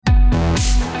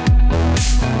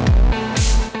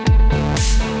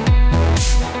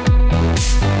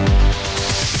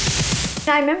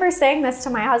I remember saying this to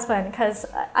my husband because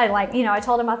I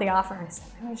told him about the offer and I said,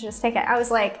 maybe we should just take it. I was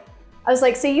like,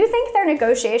 so you think their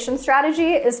negotiation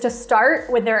strategy is to start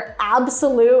with their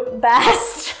absolute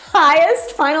best,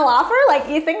 highest final offer? Like,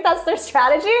 you think that's their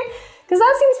strategy? Because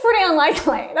that seems pretty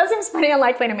unlikely. That seems pretty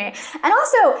unlikely to me. And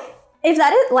also, if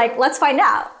that is, like, let's find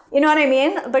out. You know what I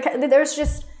mean? Because there's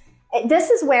just, this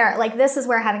is where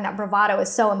having that bravado is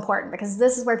so important, because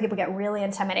this is where people get really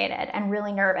intimidated and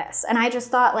really nervous. And I just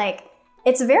thought, like,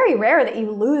 it's very rare that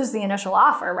you lose the initial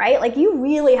offer, right? Like, you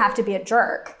really have to be a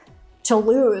jerk to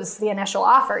lose the initial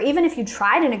offer. Even if you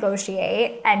try to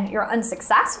negotiate and you're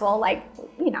unsuccessful, like,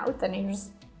 then you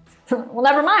just, well,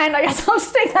 never mind. I guess I'll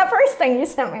just take that first thing you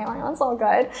sent me. Like, that's all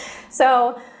good.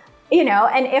 So,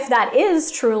 and if that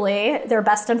is truly their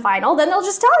best and final, then they'll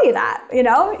just tell you that,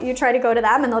 you try to go to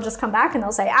them and they'll just come back and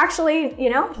they'll say, actually, we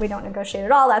don't negotiate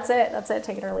at all. That's it.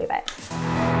 Take it or leave it.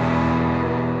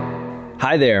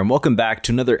 Hi there, and welcome back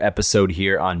to another episode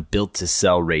here on Built to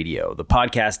Sell Radio, the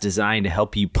podcast designed to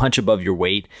help you punch above your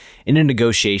weight in a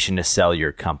negotiation to sell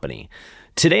your company.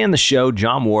 Today on the show,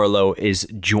 John Warrillow is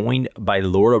joined by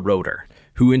Laura Roeder,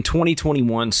 who in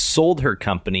 2021 sold her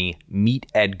company, Meet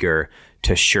Edgar,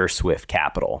 to SureSwift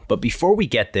Capital. But before we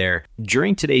get there,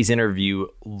 during today's interview,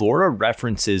 Laura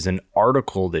references an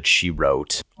article that she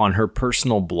wrote on her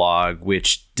personal blog,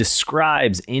 which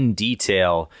describes in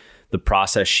detail the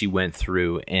process she went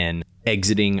through in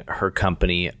exiting her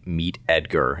company, Meet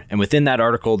Edgar. And within that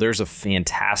article, there's a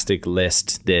fantastic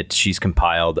list that she's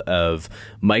compiled of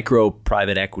micro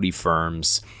private equity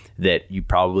firms that you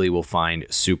probably will find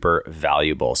super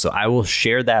valuable. So I will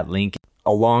share that link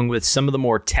along with some of the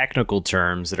more technical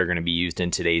terms that are going to be used in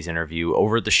today's interview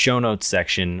over at the show notes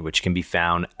section, which can be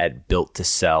found at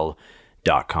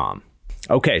builttosell.com.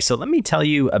 Okay, so let me tell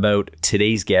you about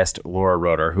today's guest, Laura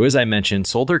Roeder, who, as I mentioned,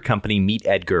 sold her company Meet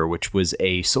Edgar, which was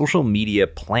a social media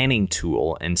planning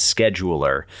tool and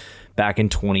scheduler back in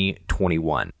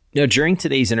 2021. Now, during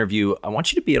today's interview, I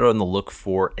want you to be on the look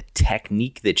for a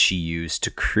technique that she used to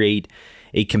create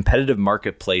a competitive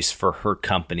marketplace for her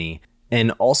company,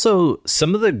 and also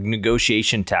some of the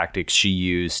negotiation tactics she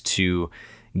used to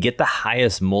get the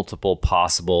highest multiple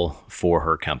possible for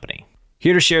her company.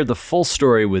 Here to share the full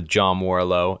story with John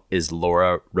Warrillow is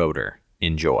Laura Roeder.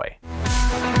 Enjoy.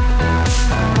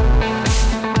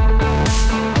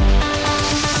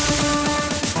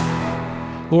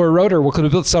 Laura Roeder, welcome to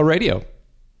Built to Sell Radio.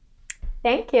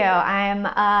 Thank you. I'm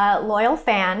a loyal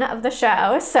fan of the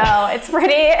show, so it's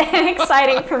pretty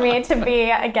exciting for me to be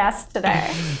a guest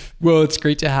today. Well, it's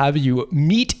great to have you.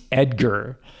 Meet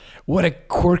Edgar. What a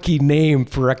quirky name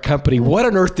for a company. What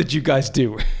on earth did you guys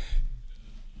do?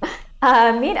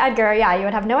 Meet Edgar, yeah, you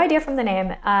would have no idea from the name.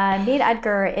 Meet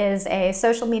Edgar is a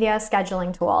social media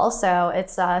scheduling tool. So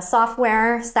it's a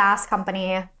software SaaS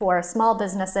company for small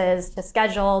businesses to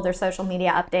schedule their social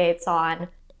media updates on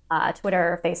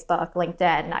Twitter, Facebook, LinkedIn,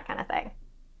 that kind of thing.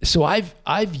 So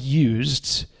I've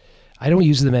used, I don't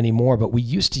use them anymore, but we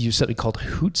used to use something called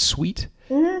Hootsuite.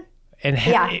 Mm-hmm.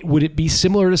 And would it be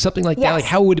similar to something like that? Like,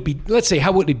 how would it be, let's say,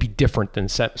 how would it be different than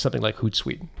something like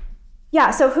Hootsuite?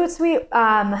 Yeah, so Hootsuite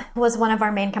was one of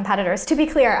our main competitors. To be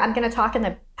clear, I'm going to talk in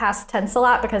the past tense a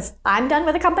lot because I'm done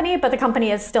with the company, but the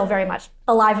company is still very much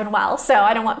alive and well. So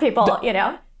I don't want people, to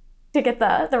get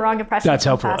the wrong impression. That's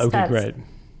helpful. Okay, great.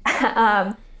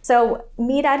 So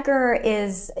Meet Edgar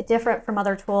is different from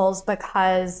other tools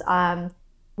because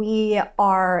we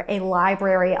are a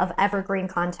library of evergreen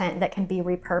content that can be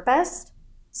repurposed.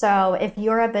 So if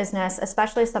you're a business,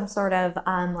 especially some sort of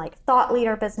like thought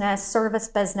leader business, service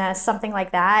business, something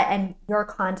like that, and your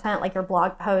content, like your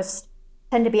blog posts,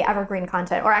 tend to be evergreen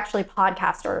content, or actually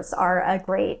podcasters are a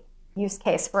great use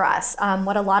case for us.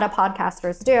 What a lot of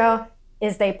podcasters do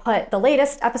is they put the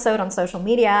latest episode on social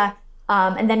media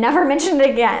and then never mention it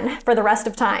again for the rest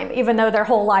of time, even though their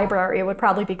whole library would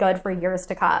probably be good for years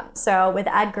to come. So with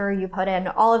Edgar, you put in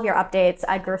all of your updates.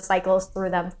 Edgar cycles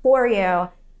through them for you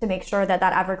to make sure that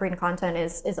evergreen content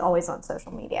is always on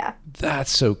social media. That's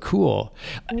so cool.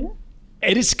 Mm-hmm.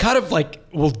 And it's kind of like,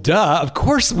 well, duh, of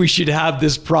course we should have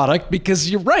this product, because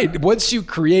you're right. Once you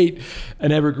create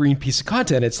an evergreen piece of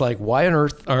content, it's like, why on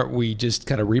earth aren't we just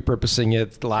kind of repurposing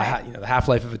it? The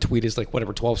half-life of a tweet is like,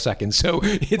 12 seconds. So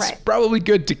it's probably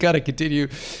good to kind of continue.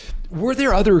 Were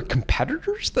there other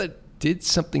competitors that did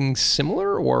something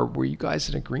similar, or were you guys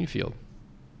in a greenfield?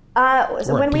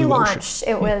 So when we launched,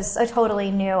 it was a totally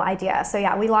new idea. So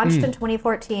yeah, we launched in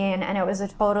 2014, and it was a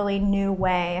totally new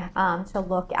way to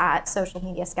look at social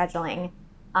media scheduling.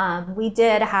 We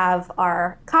did have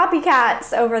our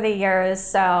copycats over the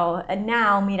years, and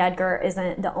now Meet Edgar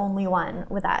isn't the only one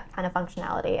with that kind of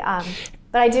functionality.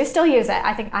 But I do still use it.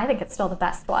 I think it's still the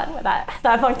best one with that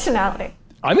functionality.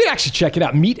 I'm going to actually check it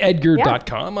out.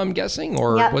 Meetedgar.com, I'm guessing,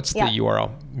 or what's the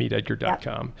URL?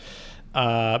 Meetedgar.com.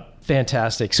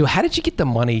 Fantastic. So how did you get the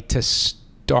money to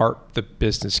start the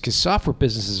business? Because software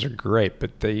businesses are great,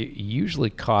 but they usually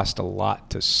cost a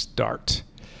lot to start.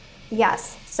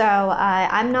 Yes. So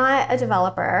I'm not a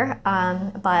developer,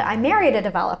 but I married a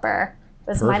developer. It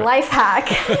was my life hack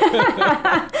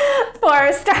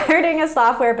for starting a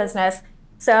software business.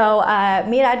 So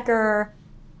MeetEdgar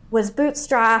was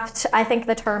bootstrapped. I think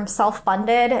the term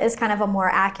self-funded is kind of a more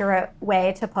accurate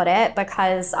way to put it,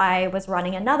 because I was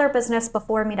running another business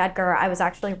before MeetEdgar. I was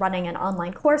actually running an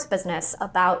online course business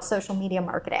about social media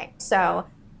marketing. So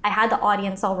I had the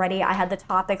audience already. I had the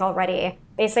topic already.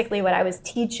 Basically, what I was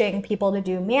teaching people to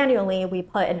do manually, we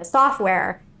put into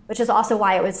software, which is also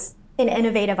why it was an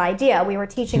innovative idea. We were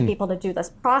teaching people to do this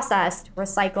process, to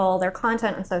recycle their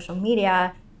content on social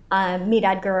media.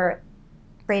 MeetEdgar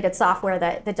created software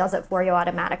that does it for you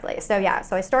automatically. So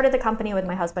so I started the company with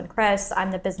my husband, Chris.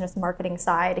 I'm the business marketing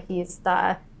side. He's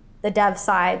the dev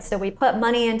side. So we put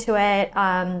money into it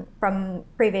from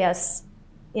previous,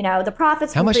 the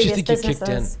profits from previous businesses. How much do you think you kicked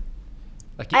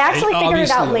in? I actually figured it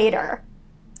out later.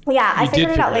 Yeah, I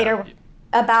figured it out later,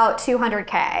 about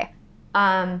 200K,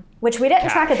 which we didn't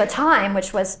track at the time,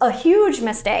 which was a huge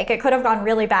mistake. It could have gone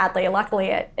really badly.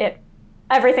 Luckily,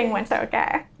 everything went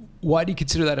okay. Why do you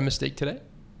consider that a mistake today?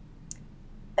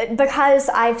 Because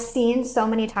I've seen so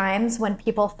many times when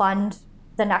people fund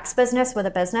the next business with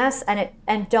a business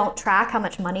and don't track how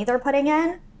much money they're putting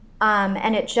in.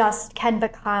 And it just can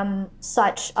become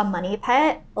such a money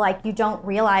pit. Like, you don't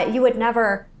realize, you would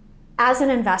never, as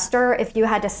an investor, if you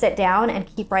had to sit down and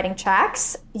keep writing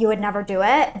checks, you would never do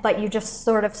it, but you just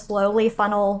sort of slowly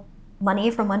funnel money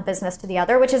from one business to the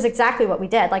other, which is exactly what we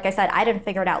did. Like I said, I didn't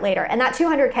figure it out later. And that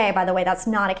 200K, by the way, that's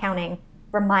not accounting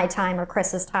for my time or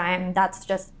Chris's time. That's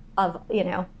just of,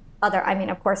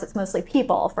 of course, it's mostly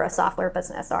people for a software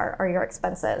business are your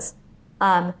expenses.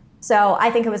 So I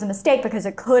think it was a mistake, because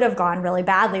it could have gone really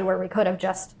badly, where we could have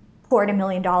just poured $1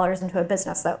 million into a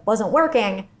business that wasn't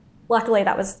working. Luckily,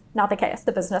 that was not the case.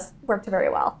 The business worked very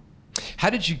well. How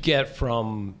did you get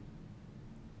from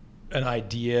an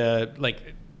idea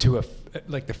to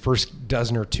the first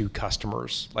dozen or two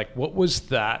customers? Like, what was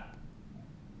that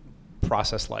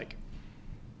process like?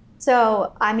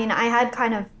 So, I had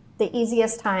kind of the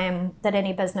easiest time that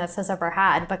any business has ever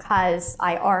had, because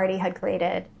I already had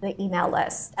created the email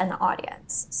list and the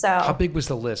audience. So how big was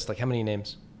the list? Like, how many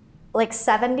names? Like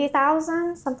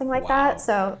 70,000, something like that.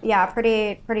 So yeah,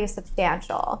 pretty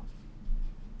substantial.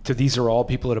 So these are all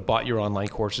people that have bought your online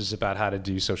courses about how to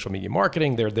do social media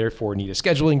marketing. They're therefore need a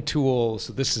scheduling tool.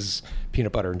 So this is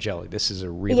peanut butter and jelly. This is a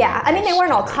really nice they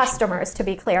weren't all customers, to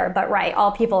be clear, but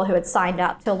all people who had signed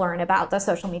up to learn about the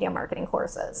social media marketing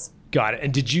courses. Got it.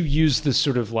 And did you use this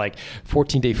sort of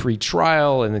 14-day free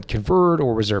trial and then convert,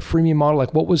 or was there a freemium model?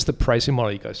 Like, what was the pricing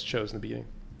model you guys chose in the beginning?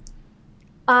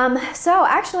 So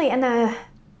actually, in the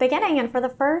beginning and for the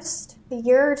first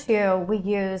year or two, we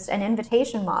used an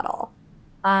invitation model.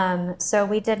 So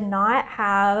we did not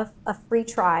have a free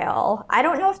trial. I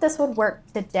don't know if this would work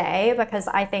today, because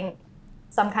I think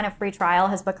some kind of free trial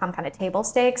has become kind of table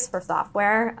stakes for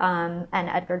software, and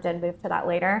Edgar did move to that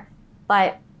later.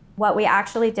 But what we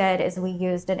actually did is we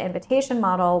used an invitation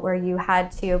model where you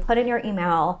had to put in your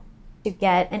email to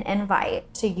get an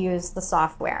invite to use the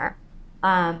software.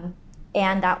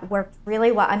 And that worked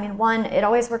really well. One, it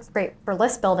always works great for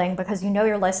list building, because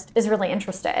your list is really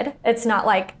interested. It's not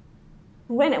like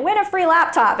win a free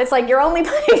laptop. It's like you're only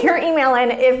putting your email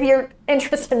in if you're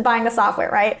interested in buying the software,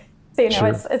 right? So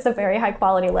sure. It's a very high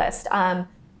quality list.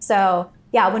 So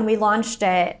yeah, when we launched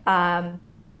it,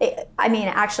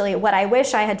 actually, what I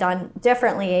wish I had done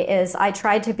differently is I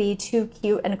tried to be too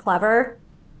cute and clever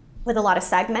with a lot of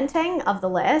segmenting of the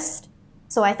list.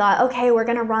 So I thought, okay, we're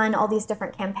going to run all these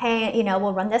different campaigns.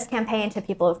 We'll run this campaign to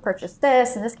people who've purchased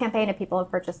this, and this campaign to people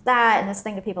who've purchased that, and this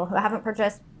thing to people who haven't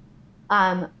purchased.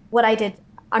 What I did,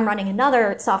 I'm running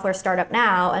another software startup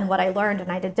now, and what I learned and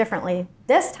I did differently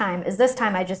this time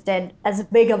I just did as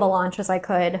big of a launch as I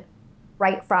could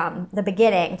right from the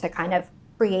beginning to kind of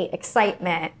create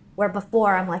excitement, where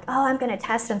before I'm like, oh, I'm going to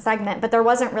test and segment, but there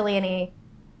wasn't really any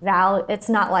value. It's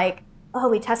not like, oh,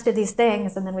 we tested these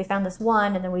things and then we found this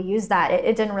one and then we used that.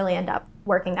 It didn't really end up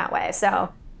working that way.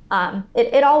 So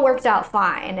it all worked out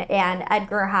fine. And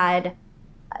Edgar had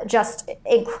just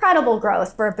incredible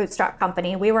growth for a bootstrap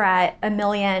company. We were at $1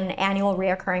 million annual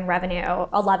reoccurring revenue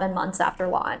 11 months after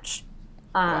launch.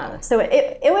 Wow. So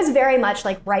it was very much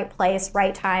like right place,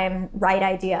 right time, right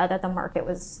idea that the market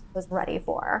was ready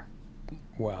for.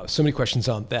 Wow. So many questions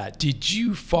on that. Did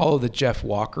you follow the Jeff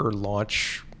Walker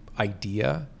launch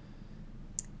idea?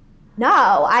 No,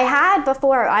 I had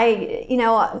before.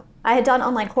 I had done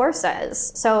online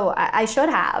courses, so I should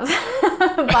have,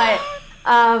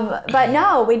 but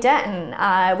no, we didn't.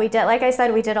 We did, like I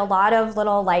said, we did a lot of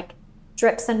little like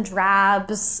drips and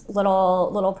drabs,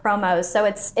 little promos. So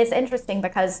it's interesting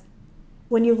because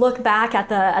when you look back at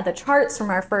the charts from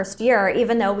our first year,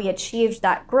 even though we achieved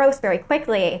that growth very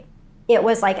quickly, it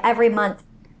was like every month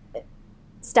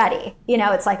steady.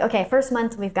 It's like, okay, first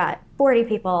month we've got 40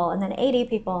 people, and then 80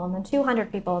 people, and then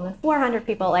 200 people, and then 400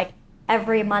 people. Like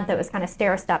every month it was kind of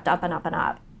stair-stepped up and up and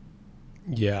up.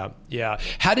 Yeah.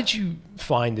 How did you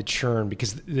find the churn?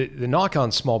 Because the knock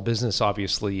on small business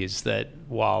obviously is that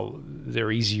while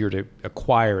they're easier to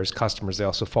acquire as customers, they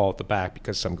also fall at the back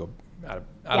because some go out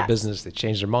of business, they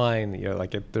change their mind,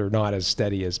 they're not as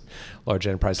steady as large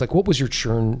enterprise. Like, what was your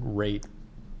churn rate?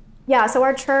 Yeah, so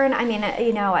our churn,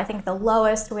 I think the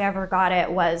lowest we ever got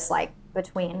it was like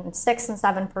between 6 and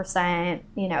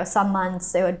 7%. Some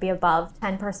months it would be above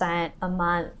 10% a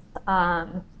month,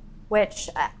 which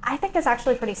I think is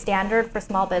actually pretty standard for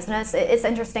small business. It's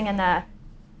interesting in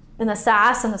the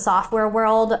SaaS and the software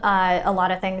world, a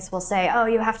lot of things will say, oh,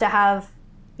 you have to have,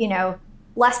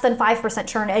 less than 5%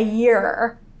 churn a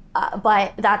year.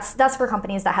 But that's for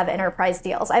companies that have enterprise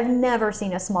deals. I've never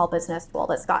seen a small business tool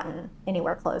that's gotten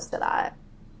anywhere close to that.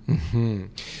 Mm-hmm.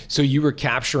 So you were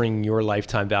capturing your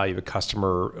lifetime value of a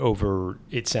customer over,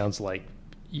 it sounds like,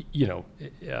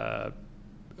 a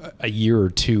year or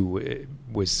two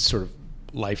was sort of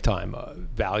lifetime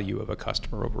value of a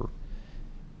customer over.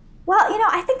 Well,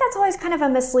 I think that's always kind of a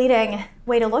misleading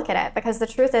way to look at it, because the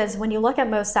truth is when you look at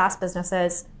most SaaS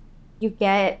businesses, you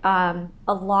get a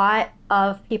lot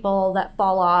of people that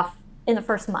fall off in the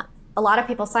first month. A lot of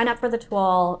people sign up for the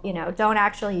tool, don't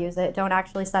actually use it, don't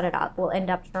actually set it up, will end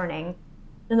up churning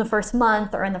in the first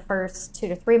month or in the first 2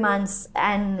 to 3 months.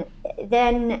 And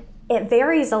then it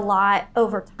varies a lot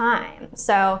over time.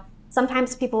 So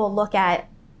sometimes people will look at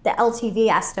the LTV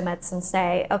estimates and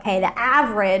say, okay, the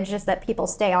average is that people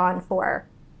stay on for,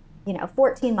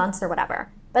 14 months or whatever.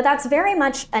 But that's very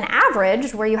much an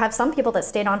average, where you have some people that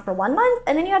stayed on for 1 month,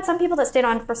 and then you had some people that stayed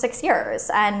on for 6 years.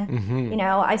 And,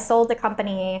 I sold the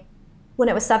company when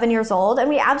it was 7 years old, and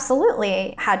we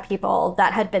absolutely had people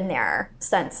that had been there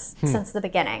since the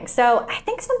beginning. So I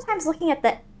think sometimes looking at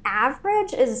the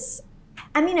average is,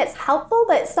 it's helpful,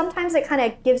 but sometimes it kind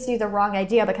of gives you the wrong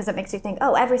idea, because it makes you think,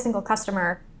 oh, every single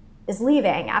customer is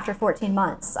leaving after 14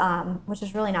 months, which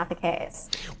is really not the case.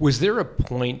 Was there a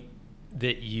point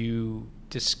that you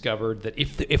discovered that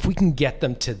if we can get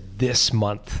them to this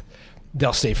month,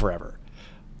 they'll stay forever?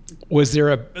 Was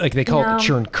there they call it the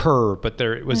churn curve, but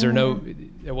there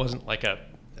wasn't like a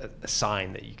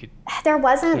sign that you could? There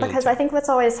wasn't, because I think what's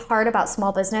always hard about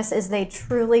small business is they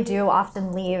truly do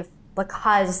often leave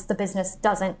because the business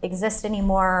doesn't exist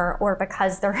anymore, or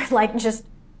because they're like just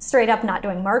straight up not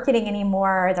doing marketing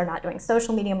anymore. They're not doing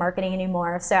social media marketing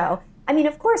anymore. So,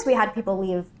 of course we had people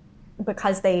leave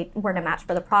because they weren't a match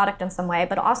for the product in some way,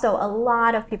 but also a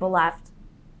lot of people left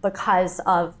because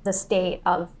of the state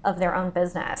of their own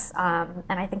business. And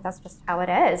I think that's just how it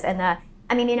is. And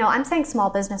I'm saying small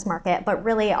business market, but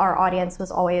really our audience was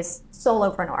always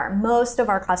solopreneur. Most of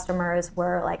our customers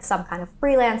were like some kind of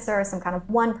freelancer, some kind of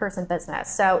one-person business.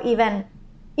 So even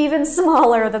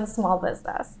smaller than small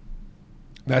business.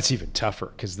 That's even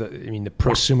tougher, because the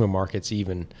prosumer market's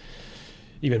even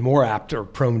more apt or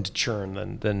prone to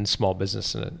churn than small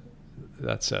business, and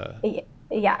that's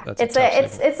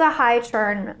it's a high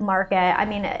churn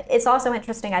market. It's also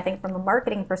interesting, I think, from a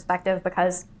marketing perspective,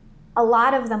 because a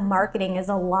lot of the marketing is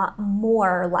a lot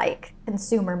more like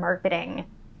consumer marketing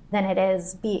than it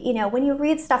is when you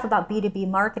read stuff about B2B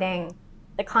marketing,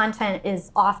 the content is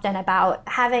often about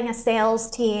having a sales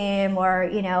team, or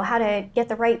how to get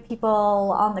the right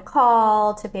people on the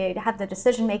call to have the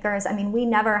decision makers. We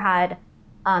never had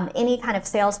any kind of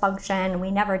sales function.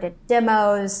 We never did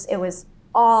demos. It was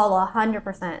all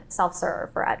 100%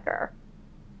 self-serve for Edgar.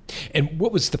 And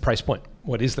what was the price point?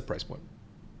 What is the price point?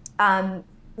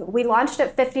 We launched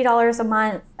at $50 a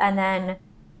month, and then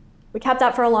we kept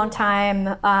that for a long time.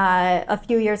 A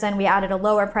few years in, we added a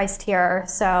lower price tier.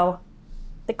 So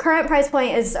the current price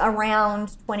point is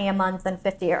around 20 a month and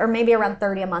 50, or maybe around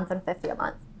 30 a month and 50 a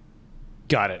month.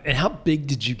 Got it. And how big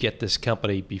did you get this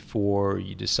company before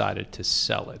you decided to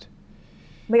sell it?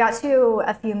 We got to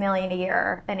a few million a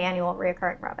year in annual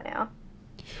recurring revenue.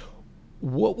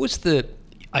 What was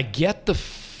I get the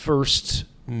first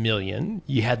million.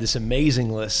 You had this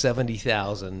amazing list,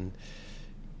 70,000,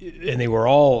 and they were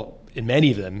all, in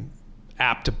many of them,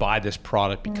 apt to buy this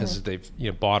product because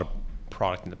they've bought a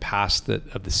product in the past that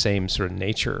of the same sort of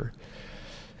nature.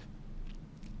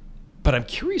 But I'm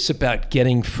curious about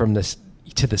getting from this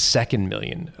to the second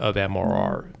million of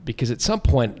MRR, because at some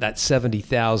point that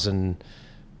 70,000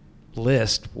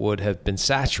 list would have been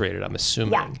saturated, I'm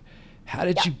assuming. Yeah. How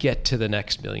did you get to the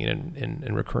next million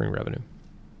in recurring revenue?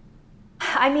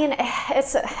 I mean,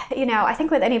 it's, I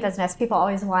think with any business, people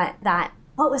always want that,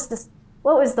 what was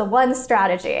the one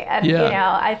strategy? And,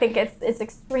 I think it's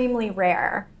extremely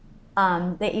rare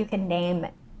that you can name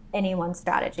any one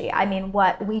strategy. I mean,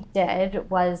 what we did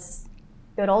was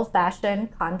good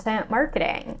old-fashioned content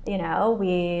marketing.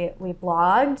 We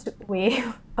blogged, we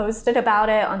posted about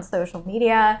it on social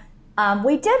media.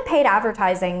 We did paid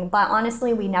advertising, but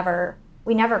honestly, we never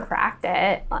cracked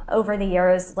it. Over the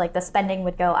years, like the spending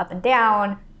would go up and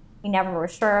down. We never were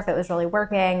sure if it was really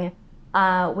working.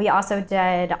 We also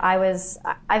did,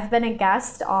 I've been a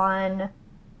guest on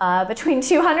between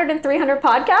 200 and 300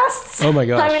 podcasts. Oh my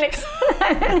gosh. I'm an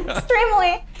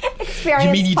extremely experienced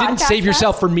You mean you didn't save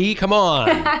yourself for me? Come on.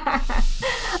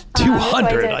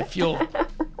 200, I feel.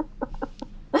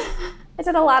 I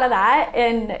did a lot of that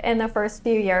in the first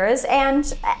few years. And,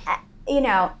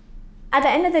 at the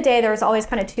end of the day, there was always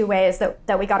kind of two ways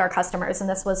that we got our customers. And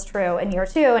this was true in year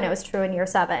 2 and it was true in year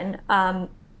 7.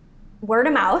 Word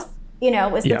of mouth,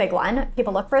 was the big one.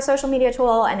 People look for a social media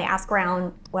tool and they ask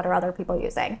around, what are other people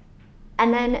using?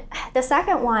 And then the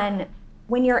second one,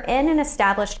 when you're in an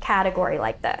established category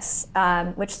like this,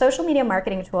 which social media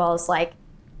marketing tools, like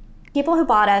people who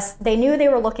bought us, they knew they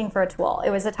were looking for a tool. It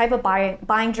was a type of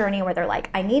buying journey where they're like,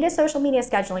 I need a social media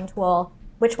scheduling tool.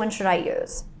 Which one should I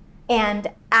use? And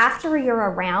after you're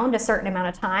around a certain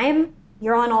amount of time,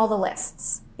 you're on all the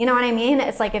lists. You know what I mean?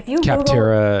 It's like if you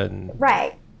Capterra Google,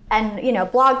 right. And,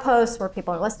 blog posts where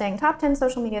people are listing top 10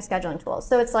 social media scheduling tools.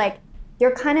 So it's like,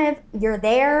 you're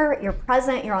there, you're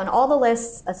present, you're on all the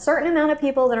lists. A certain amount of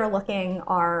people that are looking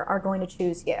are going to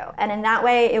choose you. And in that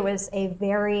way, it was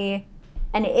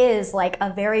is like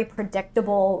a very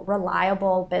predictable,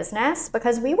 reliable business,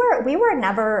 because we were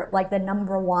never like the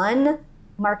number one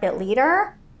market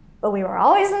leader, but we were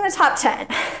always in the top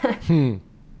 10.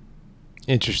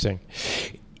 Interesting.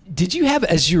 Did you have,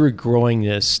 as you were growing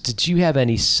this, did you have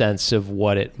any sense of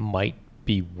what it might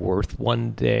be worth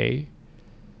one day?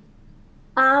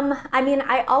 I mean,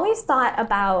 I always thought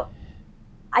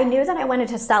I knew that I wanted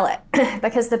to sell it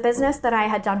because the business that I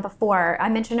had done before, I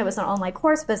mentioned it was an online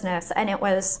course business, and it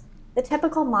was the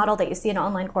typical model that you see in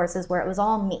online courses where it was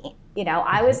all me.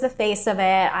 I was the face of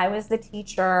it. I was the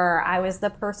teacher. I was the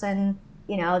person,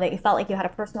 that you felt like you had a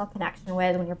personal connection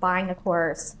with when you're buying the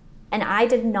course. And I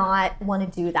did not want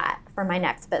to do that for my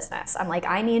next business. I'm like,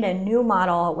 I need a new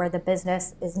model where the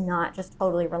business is not just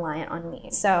totally reliant on me.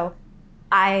 So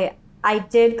I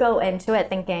did go into it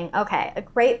thinking, okay, a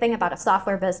great thing about a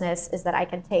software business is that I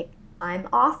can take time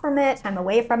off from it, time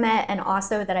away from it, and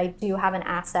also that I do have an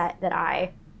asset that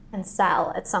I can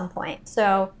sell at some point.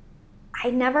 So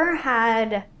I never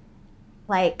had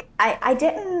I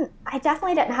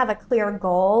definitely didn't have a clear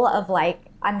goal of like,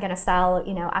 I'm going to sell,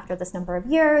 after this number of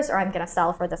years, or I'm going to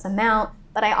sell for this amount.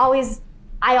 But I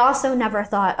also never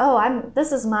thought,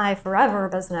 this is my forever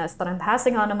business that I'm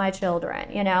passing on to my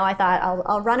children. I thought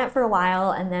I'll run it for a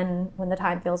while, and then when the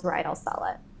time feels right, I'll sell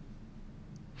it.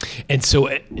 And so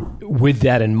with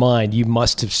that in mind, you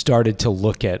must have started to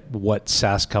look at what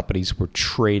SaaS companies were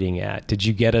trading at. Did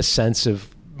you get a sense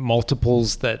of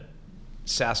multiples that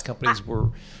SaaS companies were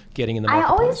getting in the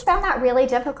marketplace? I always found that really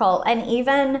difficult. And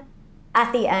even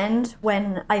at the end,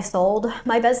 when I sold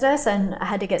my business and I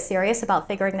had to get serious about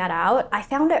figuring that out, I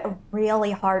found it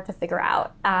really hard to figure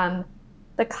out.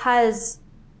 Because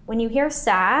when you hear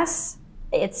SaaS,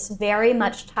 it's very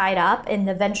much tied up in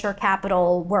the venture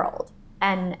capital world.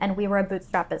 And we were a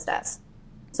bootstrap business.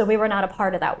 So we were not a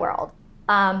part of that world.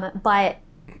 But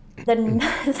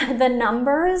the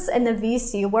numbers in the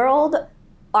VC world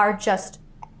are just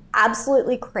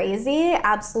absolutely crazy,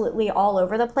 absolutely all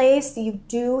over the place. You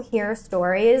do hear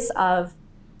stories of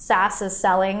SaaS is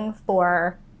selling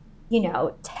for,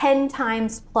 10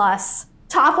 times plus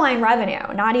top line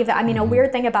revenue. Not even, a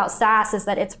weird thing about SaaS is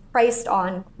that it's priced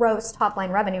on gross top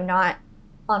line revenue, not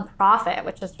on profit,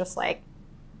 which is just like,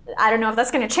 I don't know if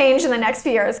that's going to change in the next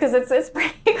few years because it's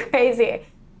pretty crazy.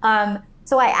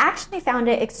 So I actually found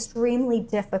it extremely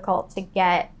difficult to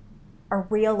get a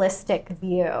realistic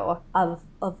view of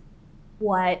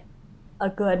what a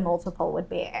good multiple would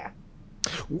be.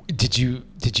 Did you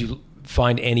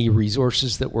find any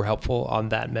resources that were helpful on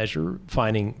that measure,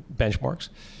 finding benchmarks?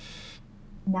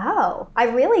 No, I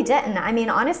really didn't. I mean,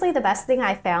 honestly, the best thing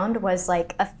I found was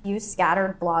like a few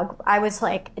scattered I was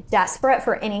like desperate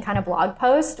for any kind of blog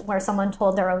post where someone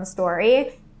told their own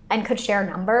story and could share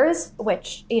numbers,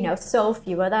 which, you know, so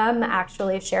few of them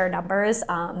actually share numbers.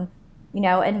 You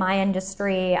know, in my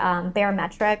industry,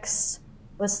 Barometrics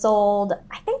was sold,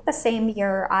 I think the same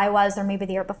year I was, or maybe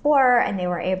the year before, and they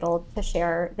were able to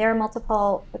share their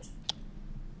multiple, which...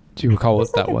 Do you recall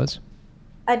what that was?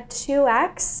 A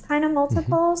 2x kind of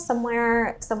multiple,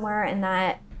 somewhere in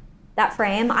that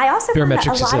frame. I also found that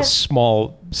Barometrics is a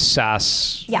small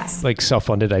SaaS, yes, like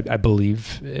self-funded, I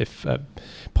believe, if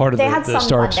part of the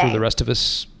startups for the rest of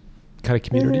us kind of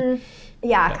community. Mm-hmm.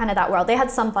 Yeah, kind of that world. They had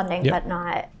some funding, but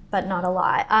not a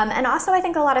lot. And also, I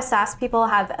think a lot of SaaS people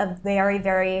have a very,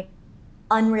 very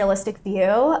unrealistic view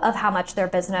of how much their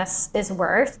business is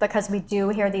worth, because we do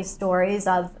hear these stories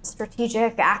of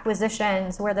strategic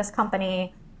acquisitions where this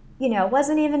company, you know,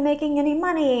 wasn't even making any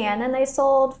money and then they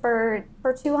sold for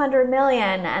 200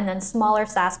 million, and then smaller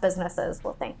SaaS businesses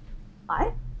will think,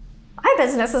 what? My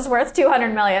business is worth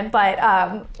 200 million.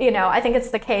 But, you know, I think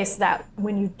it's the case that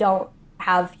when you don't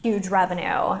have huge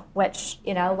revenue, which,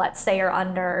 you know, let's say you're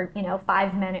under, you know,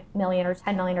 5 million or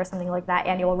 10 million or something like that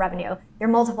annual revenue, your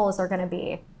multiples are going to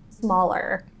be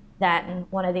smaller than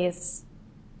one of these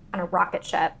kind of rocket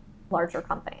ship larger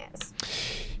companies.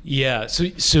 Yeah.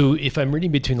 So if I'm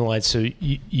reading between the lines, so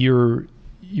you're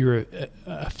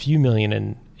a few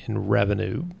million in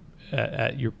revenue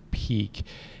at your peak,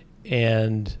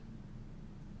 and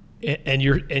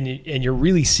you're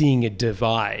really seeing a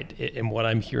divide in what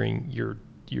I'm hearing your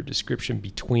description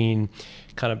between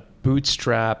kind of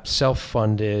bootstrap,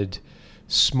 self-funded,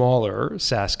 smaller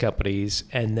SaaS companies,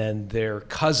 and then their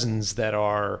cousins that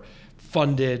are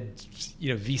funded,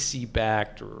 you know, VC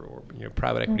backed or you know,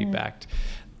 private equity backed,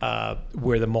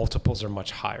 where the multiples are much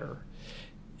higher.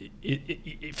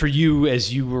 For you,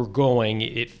 as you were going,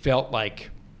 it felt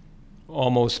like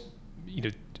almost, you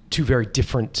know, two very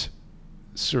different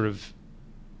sort of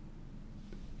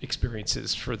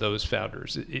experiences for those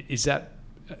founders. Is that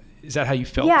how you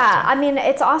felt? Yeah, I mean,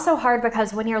 it's also hard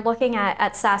because when you're looking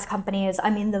at SaaS companies, I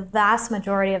mean, the vast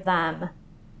majority of them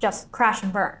just crash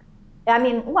and burn. I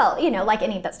mean, well, you know, like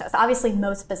any business, obviously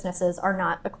most businesses are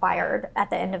not acquired at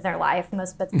the end of their life.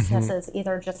 Most businesses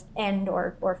either just end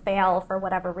or fail for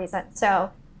whatever reason.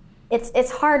 So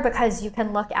it's hard because you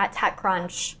can look at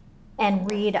TechCrunch and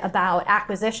read about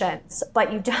acquisitions,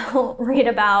 but you don't read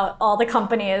about all the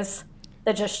companies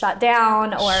that just shut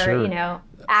down, or, you know,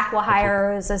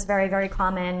 acqui-hires is very, very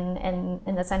common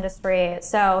in this industry.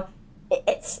 So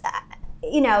it's,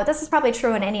 you know, this is probably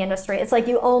true in any industry. It's like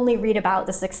you only read about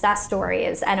the success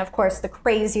stories. And of course, the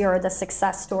crazier the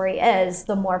success story is,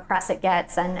 the more press it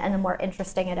gets and the more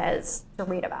interesting it is to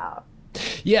read about.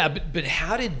 Yeah, but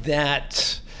how did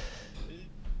that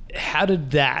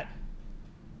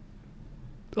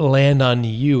land on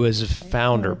you as a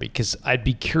founder? Because I'd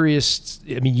be curious.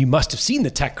 I mean, you must have seen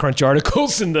the TechCrunch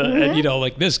articles and and, you know,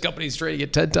 like this company's trading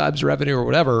at 10 times revenue or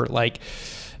whatever. Like,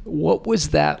 what was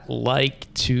that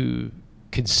like to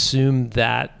consume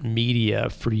that media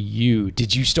for you?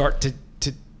 Did you start to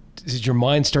did your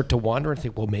mind start to wander and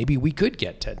think, well, maybe we could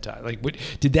get 10 times? Like, what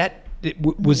did that?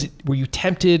 Were you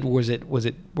tempted?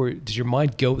 Did your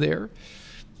mind go there?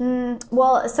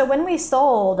 Well, so when we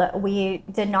sold, we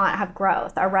did not have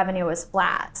growth. Our revenue was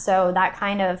flat. So that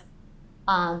kind of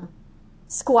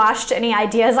squashed any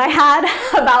ideas I had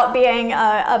about being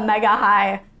a mega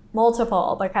high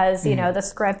multiple, because, you know, the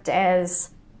script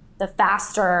is the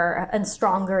faster and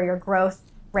stronger your growth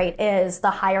rate is,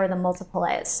 the higher the multiple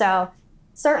is. So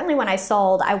certainly when I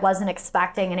sold, I wasn't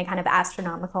expecting any kind of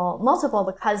astronomical multiple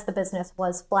because the business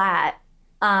was flat.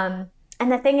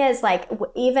 And the thing is, like,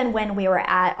 even when we were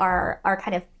at our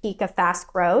kind of peak of fast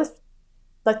growth,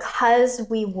 because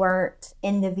we weren't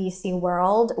in the VC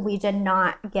world, we did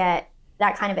not get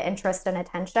that kind of interest and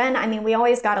attention. I mean, we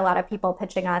always got a lot of people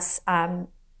pitching us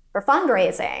for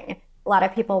fundraising. A lot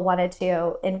of people wanted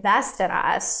to invest in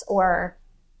us, or,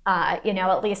 you know,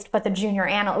 at least put the junior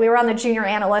analyst. We were on the junior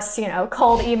analysts, you know,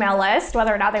 cold email list.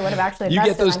 Whether or not they would have actually invested.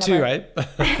 You get those too, right?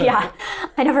 Yeah,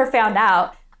 I never found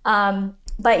out.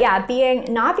 But yeah,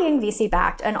 not being VC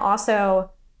backed, and also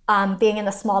being in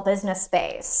the small business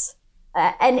space.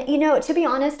 And, you know, to be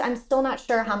honest, I'm still not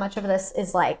sure how much of this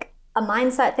is like a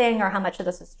mindset thing or how much of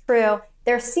this is true.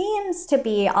 There seems to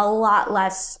be a lot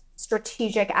less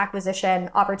strategic acquisition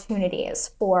opportunities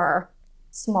for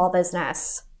small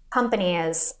business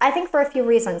companies, I think, for a few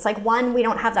reasons. Like, one, we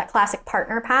don't have that classic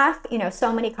partner path. You know,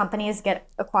 so many companies get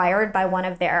acquired by one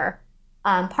of their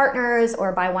partners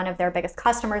or by one of their biggest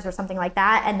customers or something like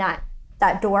that. And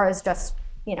that door is just,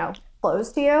 you know,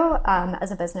 closed to you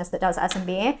as a business that does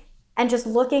SMB. And just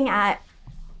looking at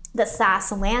the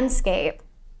SaaS landscape,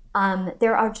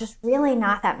 there are just really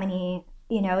not that many.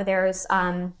 There's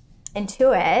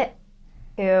Intuit,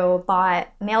 who bought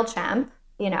MailChimp,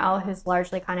 who's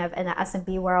largely kind of in the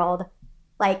SMB world.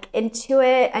 Like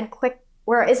Intuit and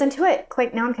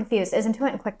now I'm confused. Is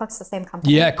Intuit and QuickBooks the same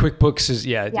company? Yeah, QuickBooks is,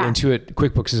 Intuit,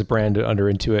 QuickBooks is a brand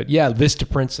under Intuit. Yeah,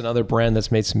 Vistaprint's another brand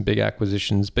that's made some big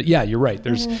acquisitions. But yeah, you're right.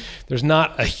 There's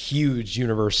not a huge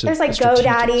universe of There's like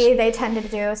GoDaddy, they tend to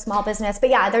do small business. But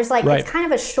yeah, there's like, It's kind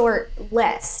of a short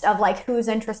list of like who's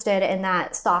interested in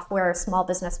that software small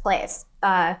business place.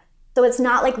 So it's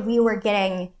not like we were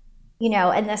getting,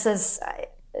 and this is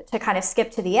to kind of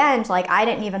skip to the end, like I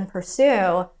didn't even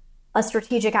pursue a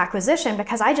strategic acquisition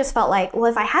because I just felt like, well,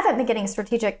 if I haven't been getting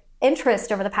strategic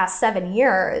interest over the past 7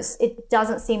 years, it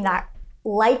doesn't seem that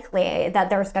likely that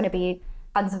there's going to be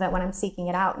tons of it when I'm seeking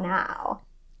it out now.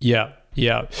 Yeah.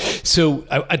 So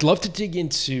I'd love to dig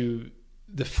into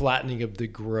the flattening of the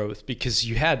growth, because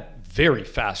you had very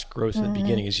fast growth in the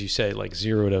beginning, as you say, like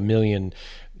 0 to $1 million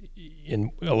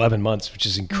in 11 months, which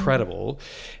is incredible.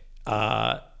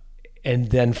 And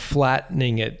then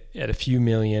flattening it at a few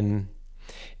million.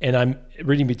 And I'm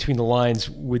reading between the lines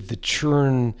with the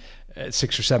churn at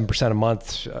 6 or 7% a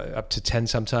month, up to 10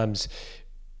 sometimes.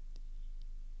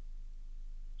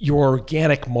 Your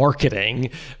organic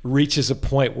marketing reaches a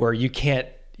point where you can't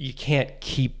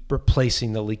keep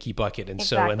replacing the leaky bucket. And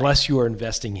so unless you are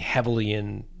investing heavily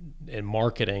in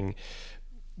marketing,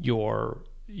 you're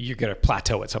going to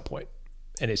plateau at some point.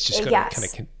 And it's just going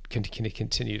to kind of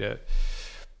continue to,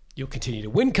 you'll continue to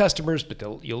win customers, but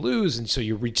you'll lose. And so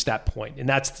you reach that point. And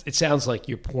it sounds like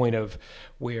your point of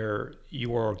where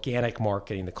your organic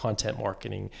marketing, the content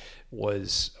marketing,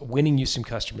 was winning you some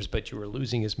customers, but you were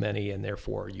losing as many, and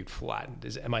therefore you'd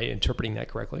flattened. Am I interpreting that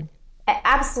correctly?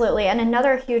 Absolutely. And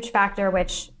another huge factor,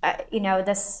 which,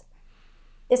 this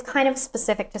is kind of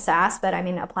specific to SaaS, but I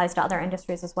mean, applies to other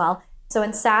industries as well. So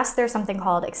in SaaS, there's something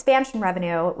called expansion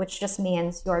revenue, which just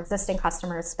means your existing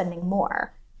customers spending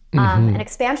more. And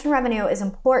expansion revenue is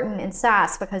important in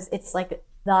SaaS because it's like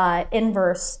the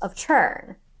inverse of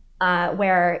churn,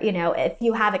 where, if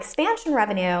you have expansion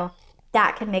revenue,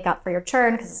 that can make up for your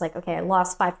churn because it's like, okay, I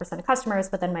lost 5% of customers,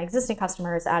 but then my existing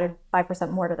customers added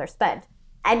 5% more to their spend.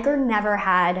 Edgar never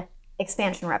had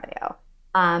expansion revenue.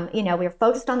 We were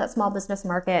focused on that small business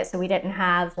market, so we didn't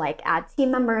have like add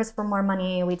team members for more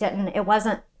money. It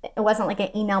wasn't like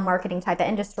an email marketing type of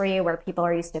industry where people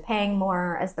are used to paying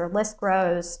more as their list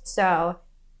grows. So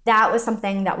that was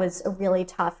something that was a really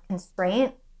tough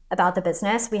constraint about the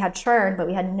business. We had churn, but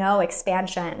we had no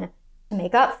expansion to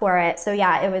make up for it. So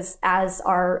yeah, it was as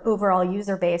our overall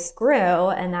user base grew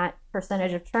and that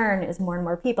percentage of churn is more and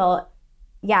more people.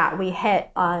 Yeah, we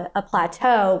hit a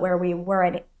plateau where we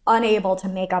were unable to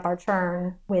make up our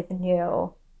churn with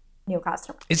new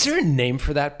customers. Is there a name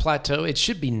for that plateau? It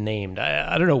should be named.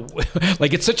 I don't know.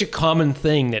 Like, it's such a common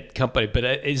thing that company, but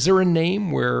is there a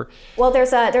name where? Well,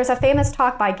 there's a famous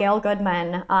talk by Gail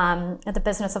Goodman at the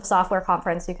Business of Software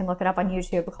conference. You can look it up on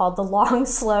YouTube, called "The Long,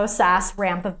 Slow SaaS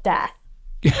Ramp of Death."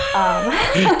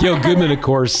 Gail Goodman, of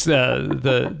course,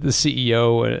 the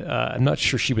CEO. I'm not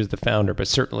sure she was the founder, but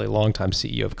certainly a longtime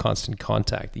CEO of Constant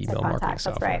Contact, the email marketing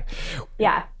software. That's right.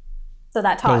 Yeah. So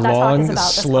that talk is about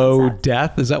this slow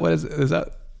death. Is that what is that?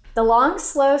 The long,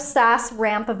 slow SaaS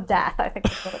ramp of death, I think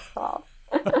is what it's called.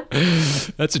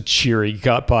 That's a cheery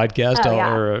podcast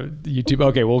or YouTube.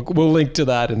 Okay, we'll link to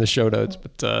that in the show notes.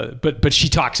 But she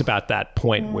talks about that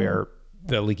point where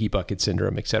the leaky bucket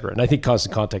syndrome, et cetera. And I think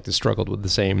Constant Contact has struggled with the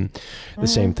same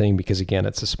thing because, again,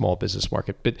 it's a small business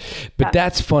market. But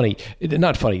that's funny.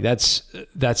 Not funny. That's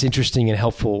interesting and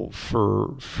helpful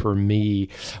for me.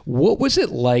 What was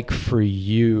it like for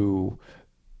you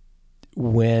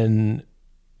when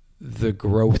the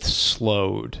growth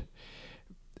slowed?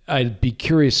 I'd be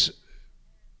curious,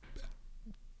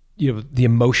 the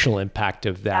emotional impact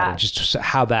of that and just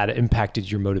how that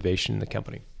impacted your motivation in the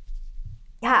company.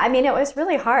 Yeah, I mean, it was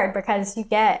really hard because you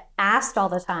get asked all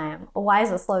the time, well, why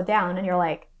is it slowed down? And you're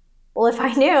like, well, if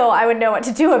I knew, I would know what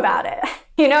to do about it.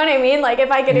 You know what I mean? Like, if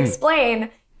I could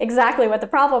explain exactly what the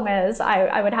problem is,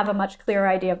 I would have a much clearer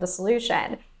idea of the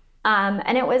solution.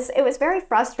 And it was very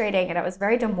frustrating and it was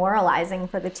very demoralizing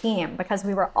for the team because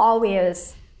we were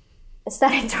always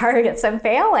setting targets and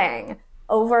failing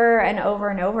over and over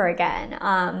and over again.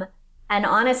 And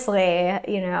honestly,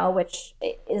 which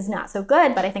is not so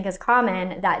good, but I think is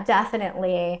common, that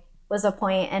definitely was a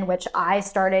point in which I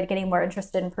started getting more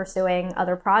interested in pursuing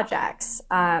other projects.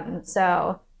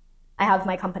 So, I have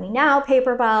my company now,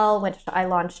 Paperbell, which I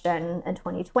launched in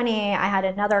 2020. I had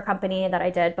another company that I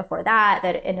did before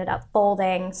that ended up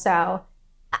folding. So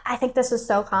I think this is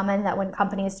so common that when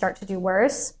companies start to do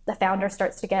worse, the founder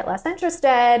starts to get less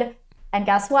interested. And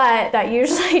guess what? That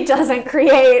usually doesn't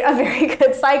create a very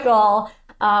good cycle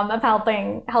of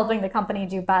helping the company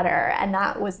do better. And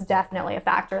that was definitely a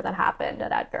factor that happened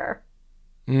at Edgar.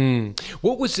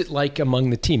 What was it like among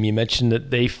the team? You mentioned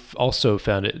that they also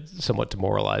found it somewhat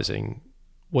demoralizing.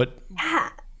 Yeah,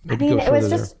 I mean,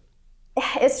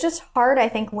 it's just hard, I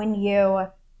think, when you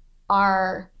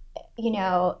are,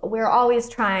 we're always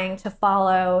trying to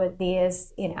follow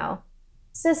these,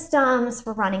 systems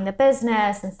for running the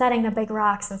business and setting the big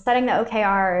rocks and setting the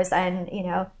OKRs and,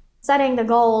 setting the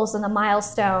goals and the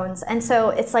milestones. And so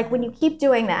it's like when you keep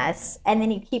doing this and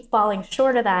then you keep falling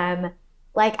short of them,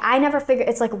 like I never figure,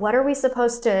 it's like, what are we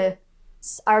supposed to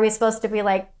be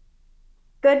like,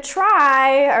 good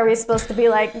try? Are we supposed to be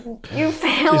like, you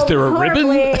failed? Is there a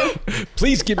horribly? ribbon?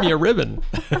 Please give me a ribbon.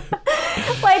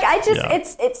 Like I just,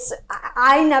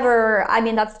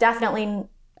 that's definitely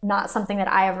not something that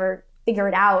I ever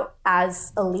figured out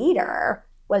as a leader,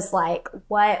 was like,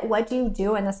 what do you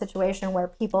do in the situation where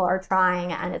people are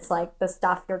trying and it's like the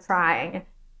stuff you're trying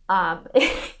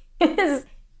is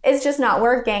just not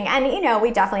working. And,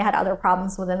 we definitely had other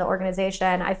problems within the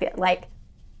organization. I feel like,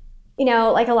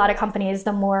 like a lot of companies,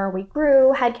 the more we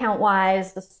grew headcount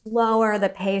wise, the slower the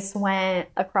pace went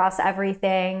across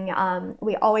everything.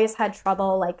 We always had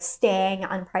trouble like staying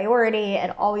on priority.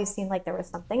 It always seemed like there was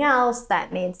something else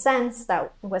that made sense,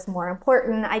 that was more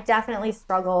important. I definitely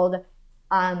struggled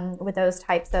with those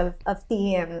types of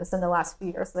themes in the last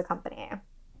few years of the company.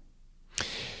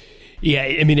 Yeah,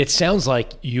 I mean, it sounds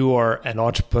like you are an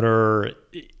entrepreneur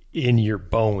in your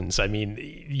bones. I mean,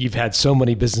 you've had so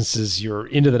many businesses, you're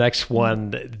into the next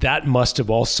one. That must have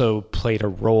also played a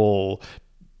role.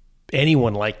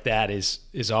 Anyone like that is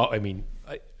all, I mean,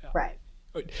 right.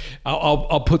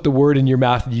 I'll put the word in your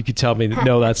mouth and you could tell me that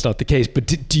no, that's not the case.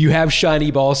 But do you have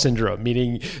shiny ball syndrome?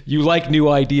 Meaning you like new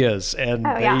ideas and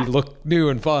they look new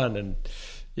and fun and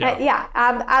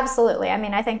absolutely. I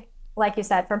mean, I think, like you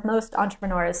said, for most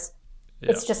entrepreneurs,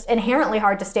 it's just inherently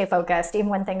hard to stay focused even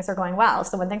when things are going well.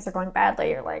 So when things are going badly,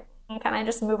 you're like, can I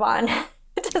just move on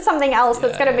to something else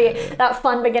that's going to be that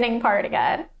fun beginning part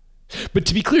again? But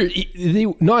to be clear,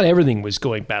 not everything was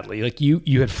going badly. Like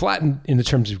you had flattened in the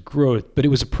terms of growth, but it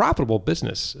was a profitable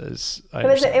business. It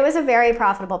was a very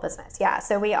profitable business. Yeah.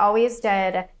 So we always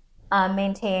did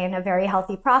maintain a very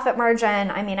healthy profit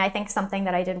margin. I mean, I think something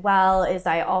that I did well is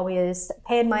I always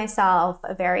paid myself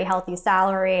a very healthy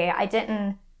salary. I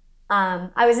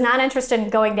was not interested in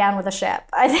going down with a ship.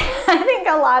 I think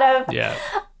a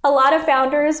lot of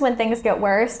founders, when things get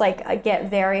worse, like get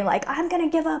very like, I'm going to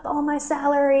give up all my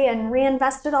salary and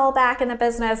reinvest it all back in the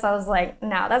business. I was like,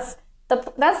 no, that's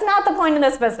not the point of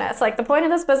this business. Like the point of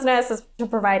this business is to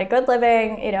provide a good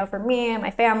living, for me and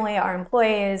my family, our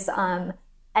employees.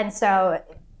 And so,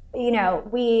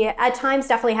 we at times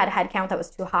definitely had a headcount that was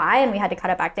too high and we had to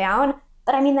cut it back down.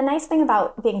 But I mean, the nice thing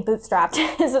about being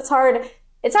bootstrapped is it's hard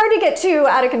to get too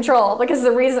out of control, because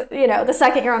the reason, the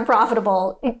second you're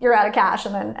unprofitable, you're out of cash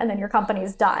and then your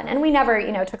company's done. And we never,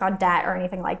 took on debt or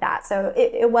anything like that. So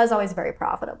it was always very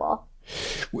profitable.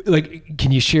 Like,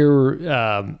 can you share,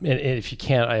 and if you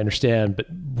can't, I understand, but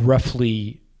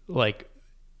roughly like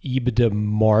EBITDA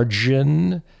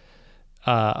margin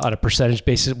on a percentage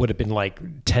basis would have been like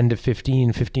 10 to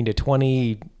 15, 15 to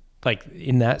 20, like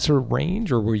in that sort of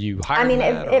range, or were you higher? I mean,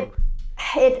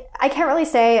 I can't really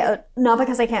say, not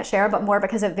because I can't share, but more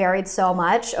because it varied so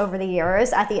much over the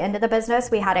years. At the end of the business,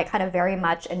 we had it kind of very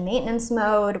much in maintenance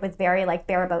mode with very like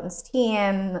bare bones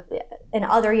team. In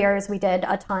other years, we did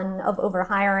a ton of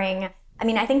overhiring. I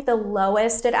mean, I think the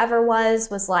lowest it ever was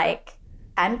like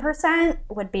 10%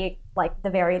 would be like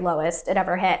the very lowest it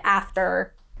ever hit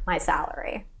after my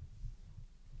salary.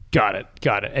 Got it.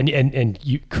 And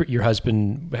your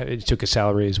husband took a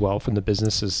salary as well from the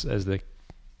business as the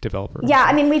developer? Yeah,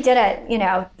 I mean, we did it,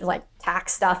 like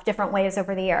tax stuff, different ways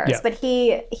over the years. Yeah. But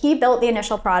he built the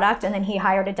initial product and then he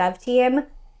hired a dev team.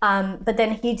 But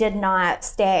then he did not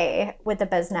stay with the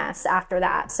business after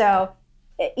that. So,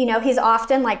 he's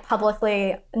often like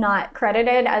publicly not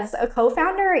credited as a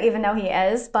co-founder, even though he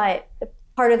is. But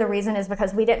part of the reason is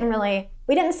because we didn't view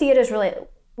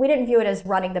it as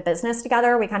running the business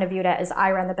together. We kind of viewed it as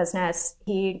I ran the business.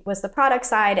 He was the product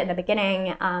side in the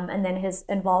beginning, and then his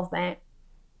involvement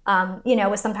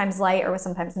was sometimes light or was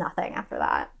sometimes nothing after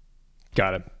that.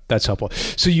 Got it. That's helpful.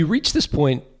 So you reach this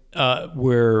point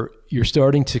where you're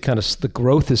starting to the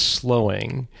growth is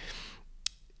slowing.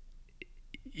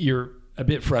 You're a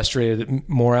bit frustrated that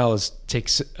morale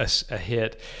takes a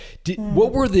hit.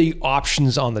 What were the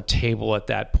options on the table at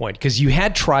that point? Because you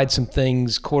had tried some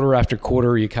things quarter after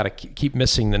quarter. You kind of keep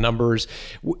missing the numbers.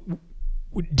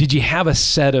 Did you have a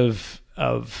set of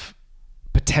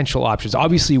potential options?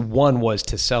 Obviously, one was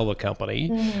to sell the company,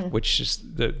 which is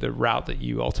the route that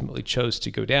you ultimately chose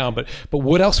to go down. But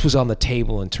what else was on the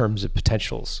table in terms of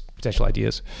potential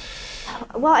ideas?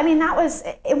 Well, I mean,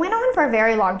 it went on for a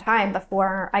very long time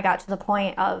before I got to the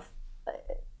point of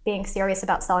being serious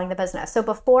about selling the business. So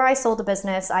before I sold the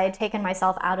business, I had taken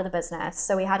myself out of the business.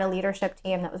 So we had a leadership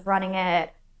team that was running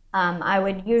it. I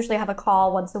would usually have a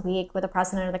call once a week with the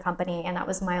president of the company, and that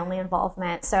was my only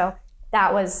involvement. So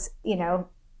that was,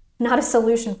 not a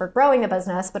solution for growing the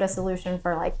business, but a solution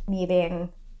for like me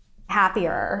being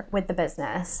happier with the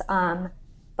business.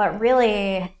 But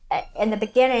really, in the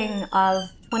beginning of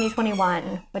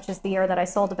 2021, which is the year that I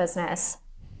sold the business,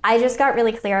 I just got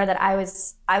really clear that I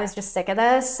was just sick of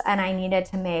this, and I needed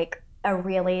to make a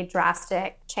really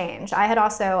drastic change. I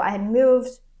had moved.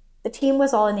 The team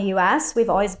was all in the US. We've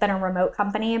always been a remote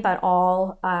company, but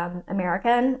all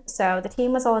American. So the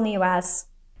team was all in the US.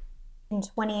 In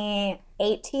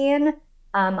 2018,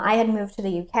 I had moved to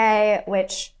the UK,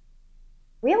 which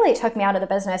really took me out of the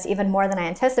business even more than I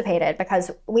anticipated, because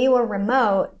we were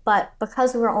remote, but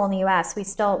because we were all in the US, we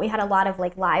had a lot of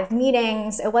like live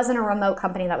meetings. It wasn't a remote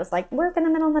company that was like, work in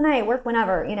the middle of the night, work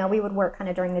whenever. We would work kind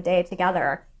of during the day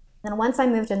together. And once I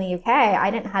moved in the UK, I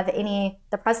didn't have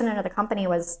the president of the company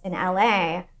was in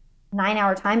LA,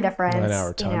 9-hour time difference.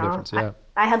 9-hour time difference, yeah.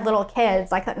 I had little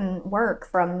kids. I couldn't work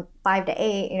from 5 to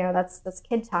 8. That's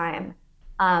kid time.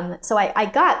 So I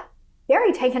got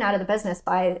very taken out of the business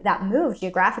by that move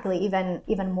geographically,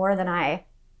 even more than I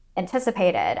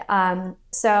anticipated.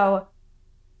 So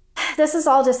this is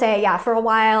all to say, yeah, for a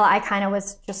while, I kind of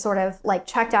was just sort of like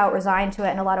checked out, resigned to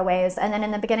it in a lot of ways. And then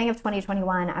in the beginning of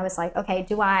 2021, I was like, okay,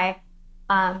 do I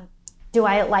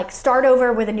like start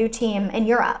over with a new team in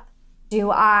Europe? Do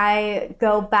I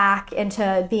go back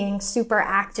into being super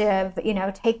active,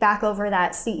 take back over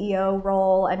that CEO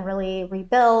role and really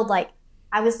rebuild? Like,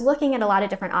 I was looking at a lot of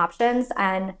different options.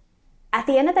 And at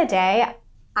the end of the day,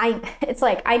 it's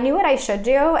like I knew what I should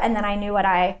do, and then I knew what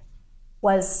I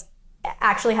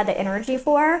actually had the energy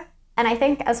for. And I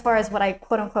think as far as what I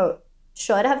quote unquote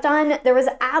should have done, there was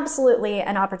absolutely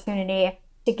an opportunity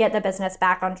to get the business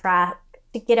back on track,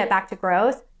 to get it back to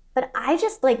growth. But I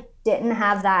just didn't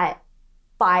have that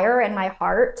fire in my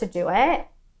heart to do it.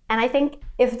 And I think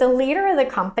if the leader of the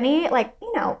company,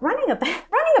 running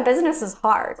a business is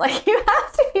hard. Like, you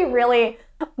have to be really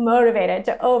motivated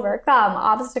to overcome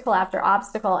obstacle after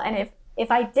obstacle. And if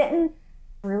I didn't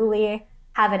truly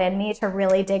have it in me to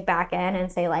really dig back in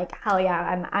and say hell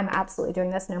yeah, I'm absolutely doing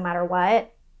this no matter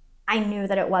what, I knew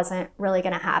that it wasn't really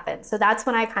going to happen. So that's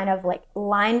when I kind of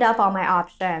lined up all my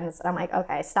options. And I'm like,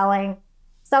 okay, selling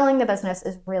the business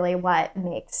is really what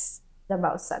makes the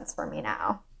most sense for me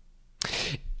now.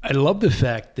 I love the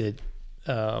fact that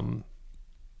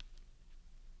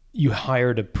you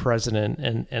hired a president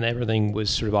and everything was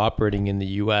sort of operating in the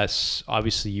US.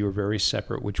 Obviously, you were very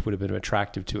separate, which would have been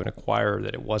attractive to an acquirer,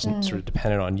 that it wasn't sort of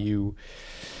dependent on you.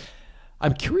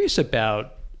 I'm curious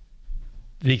about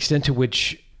the extent to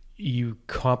which you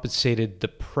compensated the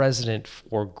president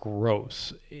for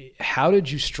growth. How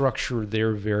did you structure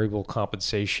their variable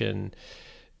compensation?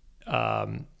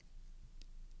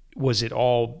 Was it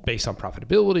all based on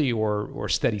profitability or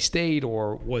steady state,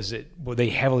 or were they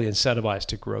heavily incentivized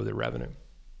to grow their revenue?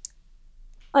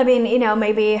 I mean,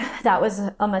 maybe that was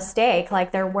a mistake.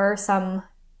 There were some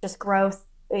just growth,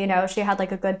 she had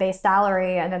a good base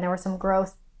salary, and then there were some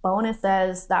growth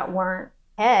bonuses that weren't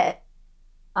hit.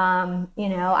 I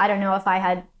don't know if I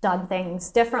had done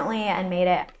things differently and made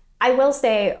it. I will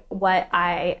say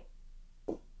a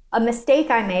mistake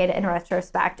I made in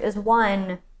retrospect is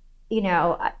one,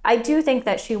 I do think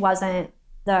that she wasn't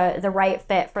the right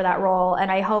fit for that role.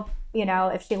 And I hope,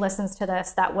 if she listens to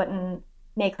this, that wouldn't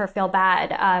make her feel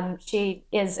bad. She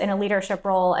is in a leadership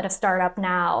role at a startup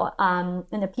now,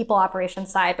 in the people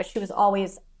operations side, but she was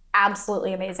always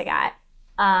absolutely amazing at.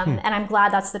 And I'm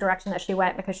glad that's the direction that she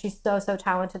went, because she's so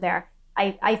talented there.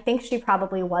 I think she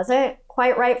probably wasn't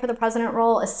quite right for the president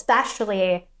role,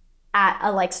 especially at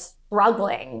a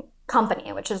struggling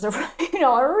company, which is a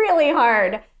really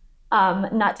hard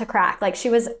nut to crack.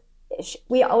 The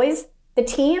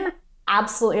team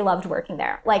absolutely loved working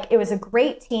there. It was a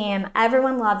great team.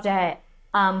 Everyone loved it.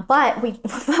 But we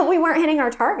weren't hitting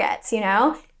our targets,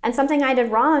 And something I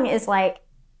did wrong is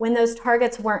when those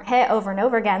targets weren't hit over and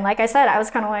over again, like I said, I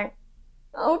was kind of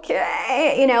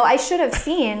okay, I should have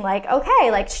seen like,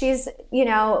 okay, like she's,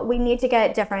 we need to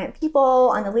get different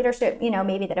people on the leadership,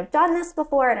 maybe that have done this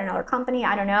before at another company.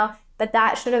 I don't know. But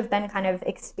that should have been kind of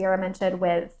experimented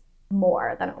with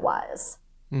more than it was.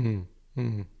 Mm-hmm.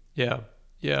 Mm-hmm. Yeah.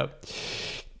 Yeah.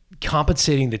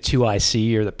 Compensating the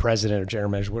 2IC or the president or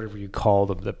general manager, whatever you call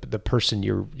them, the person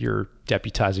you're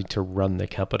deputizing to run the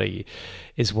company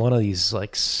is one of these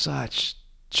like such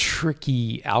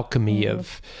tricky alchemy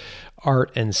of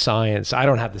art and science. I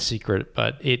don't have the secret,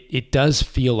 but it does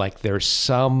feel like there's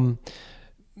some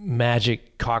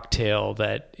magic cocktail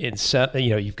that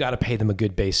you've got to pay them a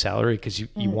good base salary because you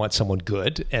want someone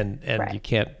good and right. You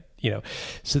can't,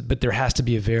 but there has to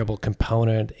be a variable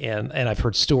component. And I've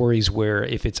heard stories where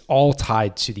if it's all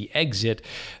tied to the exit,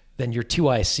 then your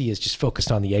 2IC is just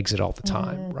focused on the exit all the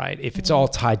time, right? If it's all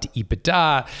tied to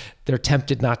EBITDA, they're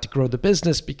tempted not to grow the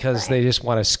business because they just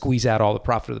want to squeeze out all the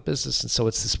profit of the business. And so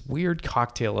it's this weird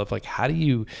cocktail of like, how do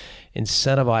you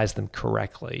incentivize them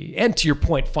correctly? And to your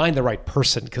point, find the right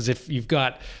person. Because if you've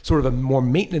got sort of a more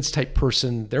maintenance type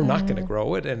person, they're not going to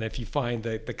grow it. And if you find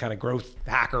the kind of growth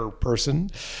hacker person,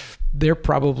 they're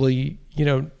probably,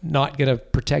 not going to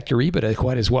protect your EBITDA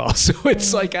quite as well. So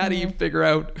it's like, how do you figure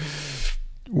out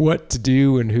what to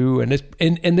do and who, and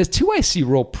this 2IC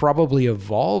role probably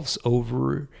evolves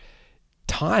over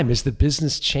time as the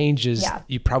business changes. Yeah.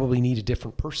 You probably need a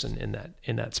different person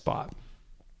in that spot.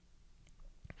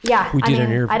 Yeah, I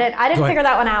didn't figure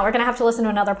that one out. We're gonna have to listen to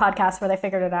another podcast where they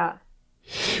figured it out.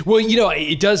 Well,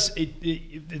 it does.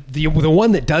 The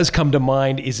one that does come to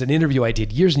mind is an interview I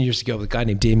did years and years ago with a guy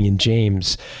named Damian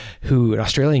James, an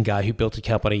Australian guy who built a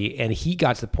company, and he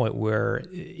got to the point where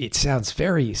it sounds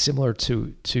very similar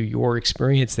to your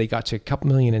experience. They got to a couple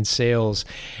million in sales,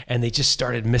 and they just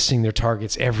started missing their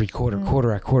targets every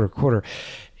quarter.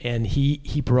 And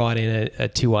he brought in a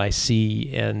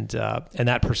 2IC, and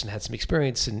that person had some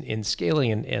experience in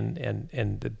scaling,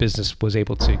 and the business was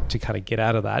able to kind of get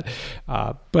out of that.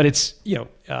 But it's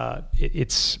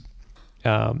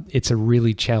a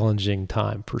really challenging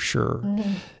time for sure.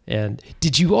 Mm-hmm. And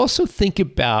did you also think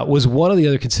about, was one of the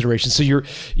other considerations? So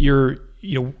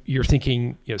you're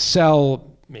thinking,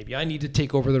 sell. Maybe I need to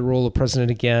take over the role of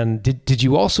president again. Did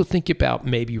you also think about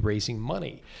maybe raising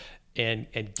money and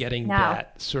getting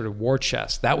that sort of war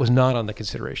chest? That was not on the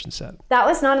consideration set. That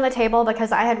was not on the table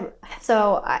because I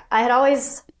had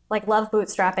always like loved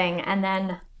bootstrapping, and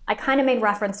then I kind of made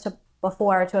reference to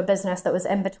a business that was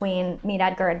in between Meet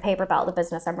Edgar and Paper Belt, the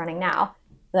business I'm running now,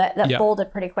 that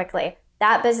folded pretty quickly.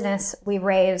 That business, we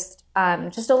raised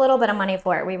just a little bit of money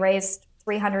for it. We raised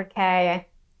 $300K.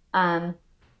 I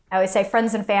always say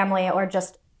friends and family, or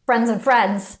just friends and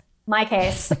friends. My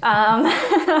case,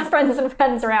 friends and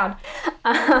friends around.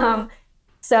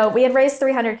 So we had raised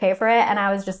 $300K for it, and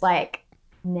I was just like,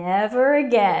 never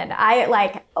again.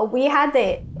 We had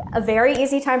a very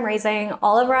easy time raising.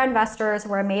 All of our investors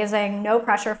were amazing, no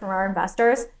pressure from our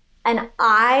investors. And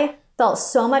I felt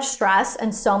so much stress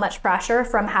and so much pressure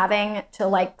from having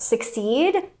to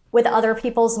succeed with other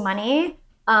people's money.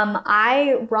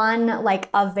 I run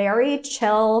a very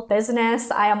chill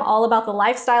business. I am all about the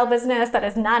lifestyle business. That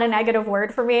is not a negative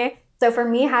word for me. So for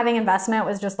me, having investment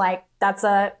was just that's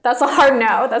a hard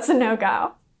no. That's a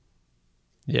no-go.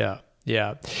 Yeah.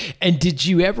 Yeah. And did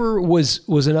you ever, was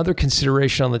another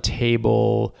consideration on the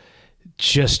table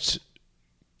just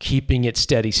keeping it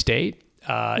steady state?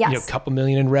 Yes. A couple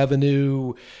million in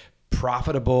revenue,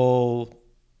 profitable,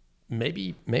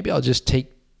 maybe I'll just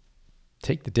take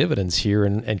the dividends here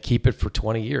and keep it for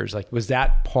 20 years. Was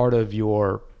that part of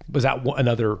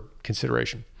another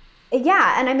consideration?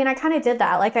 Yeah. And I kind of did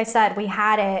that. Like I said, we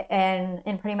had it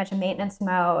in pretty much a maintenance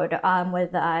mode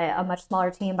with a much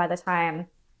smaller team by the time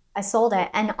I sold it.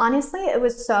 And honestly, it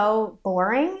was so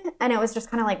boring. And it was just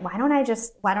kind of why don't I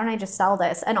just sell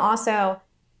this? And also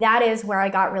that is where I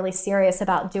got really serious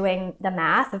about doing the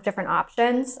math of different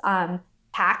options.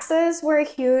 Taxes were a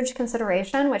huge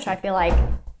consideration, which I feel like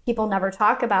people never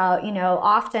talk about.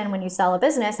 Often when you sell a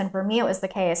business, and for me it was the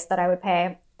case that I would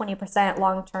pay 20%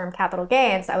 long-term capital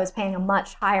gains, I was paying a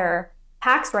much higher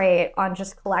tax rate on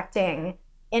just collecting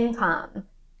income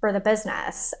for the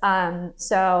business. And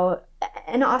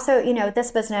also,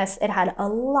 this business, it had a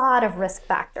lot of risk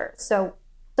factors. So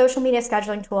social media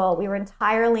scheduling tool, we were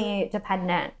entirely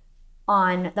dependent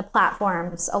on the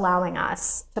platforms allowing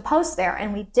us to post there.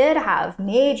 And we did have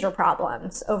major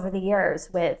problems over the years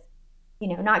with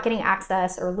not getting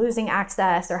access or losing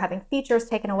access or having features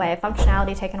taken away,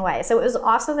 functionality taken away. So it was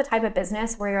also the type of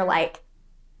business where you're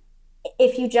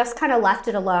if you just kind of left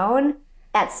it alone,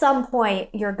 at some point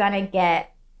you're going to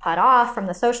get cut off from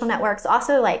the social networks.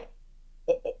 Also,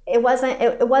 it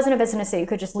wasn't a business that you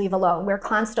could just leave alone. We're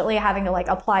constantly having to like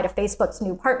apply to Facebook's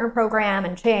new partner program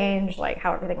and change like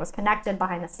how everything was connected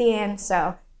behind the scenes.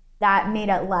 So that made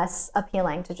it less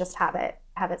appealing to just have it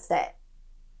sit.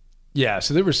 Yeah.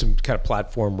 So there was some kind of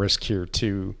platform risk here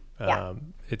too. Yeah.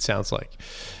 It sounds like.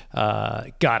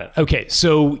 Got it. Okay.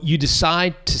 So you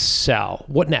decide to sell.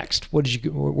 What next? Where'd you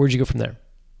go from there?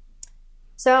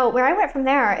 So where I went from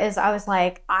there is I was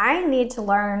like, I need to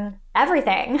learn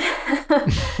everything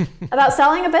about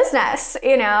selling a business,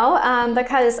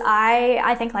 because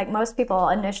I think like most people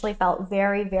initially felt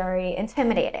very, very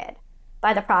intimidated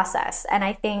by the process. And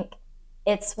I think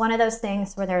it's one of those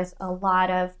things where there's a lot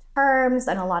of terms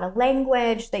and a lot of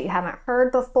language that you haven't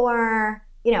heard before,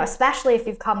 especially if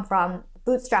you've come from the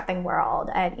bootstrapping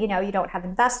world and, you don't have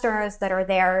investors that are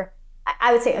there.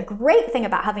 I would say a great thing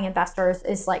about having investors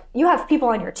is like you have people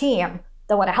on your team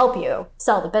that want to help you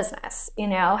sell the business.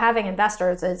 Having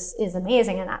investors is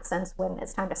amazing in that sense when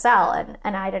it's time to sell.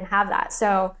 And I didn't have that.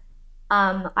 So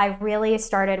I really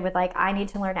started with like, I need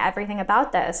to learn everything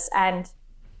about this. And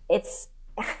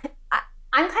I'm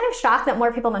kind of shocked that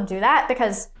more people don't do that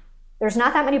because there's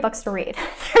not that many books to read.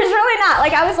 There's really not.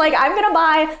 Like I was like, I'm going to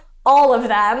buy all of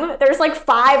them. There's like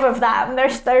 5 of them.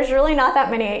 There's really not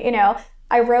that many,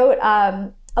 I wrote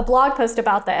a blog post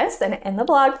about this, and in the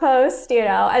blog post,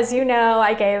 as you know,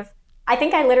 I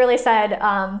think I literally said,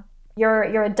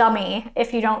 you're a dummy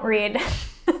if you don't read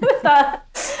the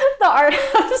art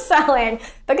of selling,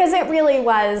 because it really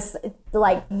was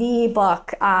like the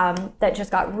book that just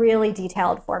got really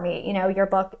detailed for me. Your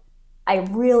book, I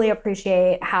really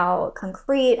appreciate how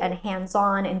concrete and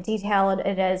hands-on and detailed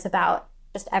it is about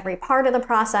just every part of the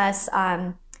process.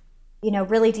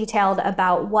 Really detailed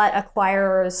about what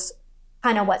acquirers,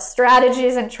 kind of what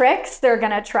strategies and tricks they're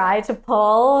going to try to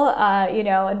pull,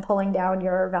 in pulling down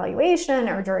your valuation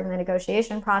or during the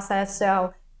negotiation process.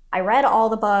 So I read all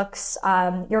the books.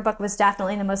 Your book was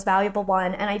definitely the most valuable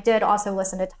one. And I did also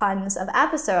listen to tons of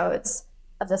episodes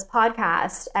of this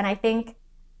podcast. And I think,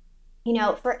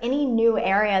 for any new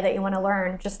area that you want to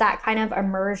learn, just that kind of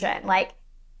immersion, like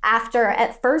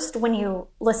at first when you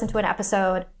listen to an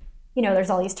episode, there's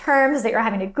all these terms that you're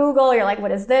having to Google. You're like,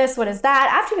 what is this? What is that?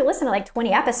 After you listen to like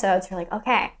 20 episodes, you're like,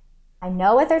 okay, I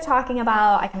know what they're talking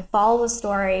about. I can follow the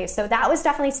story. So that was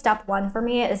definitely step 1 for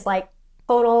me, is like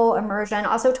total immersion.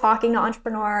 Also talking to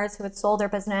entrepreneurs who had sold their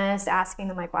business, asking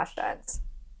them my questions.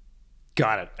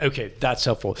 Got it. Okay. That's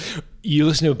helpful. You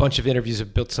listen to a bunch of interviews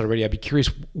of Built to Sell already. I'd be curious,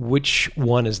 which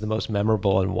one is the most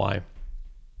memorable and why?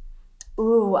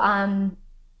 Ooh,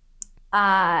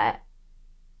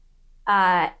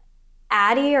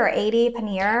 Adi or Adi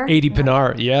Paneer. Adi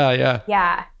Paneer. Yeah.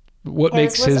 Yeah. What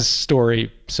makes his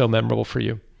story so memorable for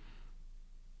you?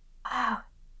 Oh,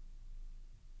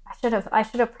 I should have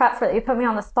prepped for that. You put me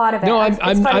on the spot a bit. No,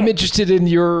 I'm interested in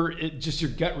your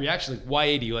gut reaction. Like,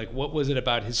 why Adi? Like, what was it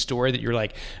about his story that you're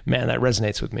like, man, that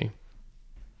resonates with me?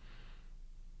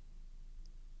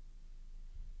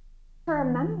 I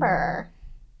remember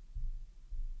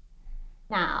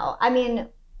now. I mean,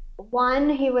 one,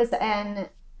 he was in.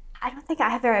 I don't think I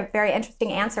have a very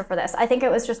interesting answer for this. I think it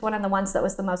was just one of the ones that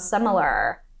was the most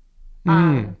similar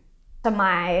to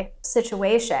my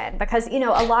situation, because a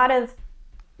lot of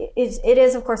it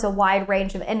is of course a wide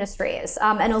range of industries,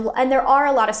 and there are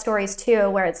a lot of stories too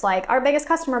where it's like our biggest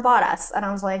customer bought us, and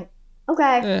I was like,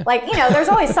 okay, there's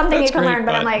always something you can learn,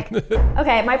 but I'm like,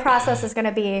 okay, my process is going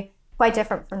to be quite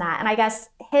different from that, and I guess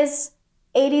his.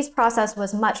 Adi's process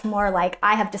was much more like,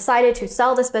 I have decided to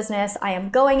sell this business. I am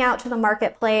going out to the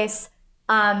marketplace.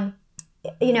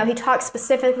 He talked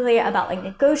specifically about like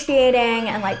negotiating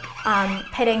and like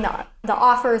pitting the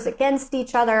offers against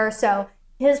each other. So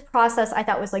his process I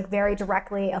thought was like very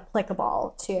directly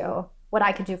applicable to what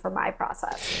I could do for my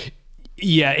process.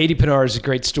 Yeah, Adi Paneer is a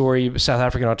great story. South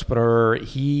African entrepreneur.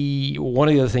 One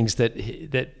of the other things that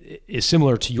is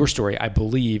similar to your story, I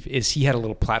believe, is he had a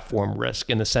little platform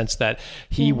risk in the sense that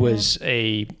he was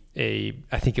I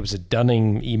think it was a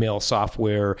Dunning email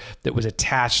software that was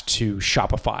attached to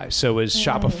Shopify. So as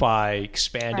Shopify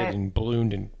expanded and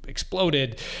ballooned and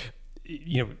exploded,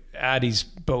 Adi's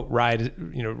boat ride,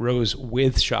 rose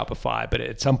with Shopify. But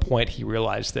at some point he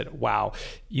realized that, wow,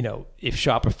 if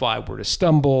Shopify were to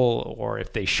stumble, or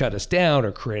if they shut us down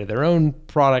or created their own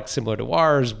product similar to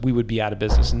ours, we would be out of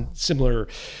business. And similar,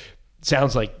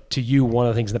 sounds like to you, one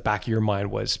of the things in the back of your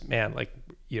mind was, man, like,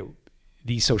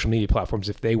 these social media platforms,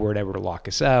 if they were to ever lock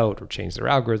us out or change their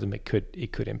algorithm, it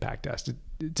could impact us. Do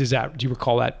you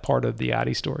recall that part of the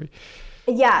Adi story?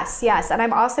 Yes. And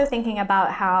I'm also thinking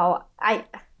about how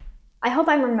I hope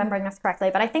I'm remembering this correctly,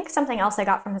 but I think something else I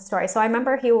got from his story. So I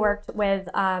remember he worked with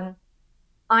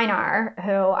Einar,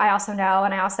 who I also know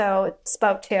and I also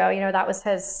spoke to, that was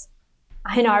his,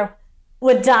 Einar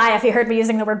would die if he heard me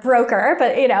using the word broker,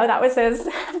 but that was his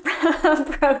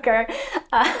broker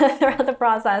throughout the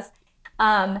process.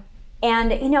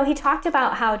 And he talked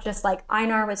about how just like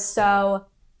Einar was so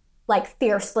like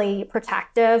fiercely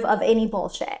protective of any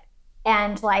bullshit.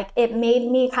 And like it made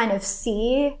me kind of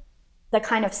see the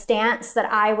kind of stance that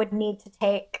I would need to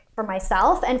take for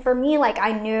myself. And for me, like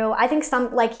I think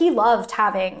he loved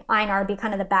having Einar be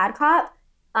kind of the bad cop.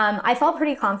 I felt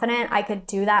pretty confident I could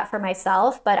do that for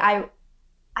myself, but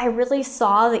I really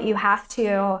saw that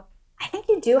I think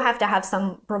you do have to have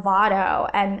some bravado.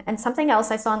 And something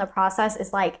else I saw in the process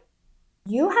is like,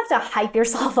 you have to hype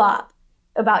yourself up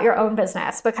about your own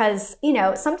business because,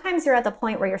 sometimes you're at the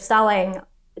point where you're selling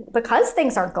because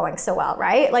things aren't going so well,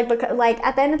 right? Like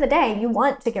at the end of the day, you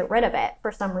want to get rid of it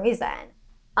for some reason.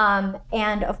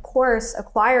 And of course,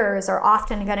 acquirers are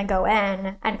often going to go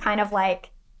in and kind of like,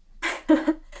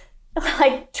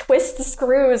 like twist the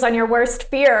screws on your worst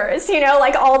fears,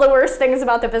 like all the worst things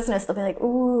about the business. They'll be like,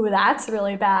 ooh, that's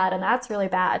really bad. And that's really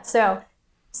bad. So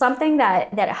something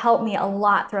that helped me a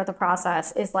lot throughout the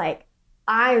process is like,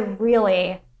 I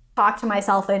really talked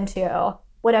myself into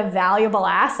what a valuable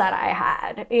asset I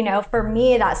had. For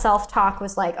me, that self-talk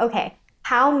was like, okay,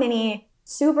 how many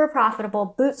super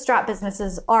profitable bootstrap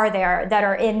businesses are there that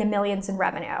are in the millions in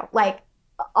revenue? Like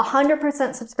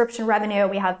 100% subscription revenue.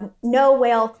 We have no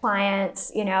whale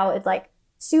clients, it's like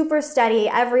super steady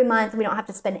every month. We don't have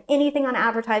to spend anything on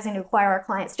advertising to acquire our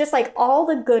clients. Just like all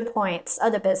the good points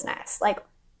of the business, like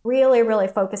really, really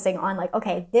focusing on like,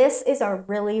 okay, this is a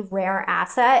really rare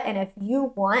asset. And if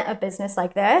you want a business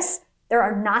like this, there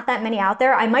are not that many out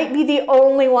there. I might be the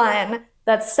only one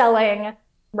that's selling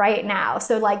right now.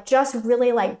 So like just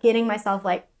really like getting myself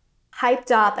like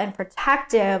hyped up and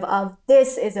protective of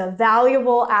this is a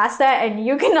valuable asset and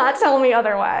you cannot tell me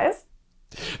otherwise.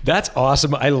 That's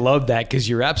awesome. I love that because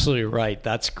you're absolutely right.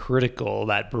 That's critical,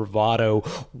 that bravado.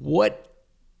 What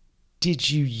did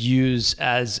you use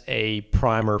as a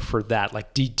primer for that?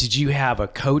 Like, did you have a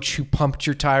coach who pumped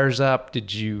your tires up?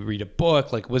 Did you read a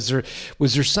book? Like, was there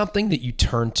something that you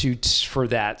turned to for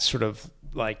that sort of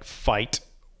like fight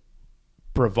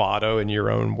bravado in your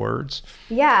own words?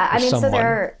 Yeah, I mean, someone?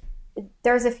 So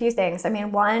there's a few things. I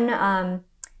mean, one,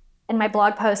 in my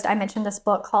blog post, I mentioned this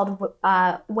book called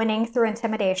Winning Through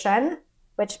Intimidation,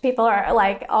 which people are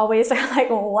like always are like,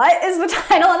 what is the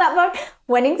title of that book?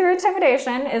 Winning Through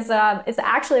Intimidation is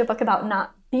actually a book about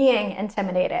not being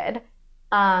intimidated.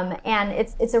 And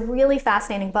it's a really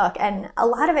fascinating book. And a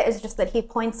lot of it is just that he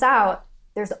points out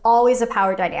there's always a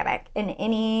power dynamic in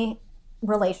any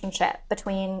relationship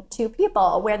between two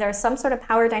people where there's some sort of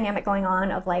power dynamic going on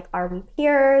of like, are we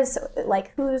peers?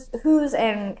 Like who's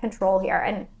in control here?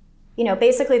 And,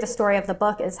 basically the story of the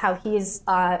book is how he's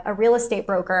a real estate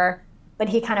broker, but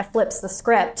he kind of flips the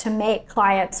script to make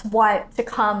clients want to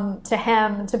come to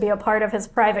him to be a part of his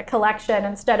private collection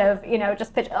instead of,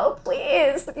 just pitch, oh,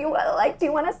 please, do you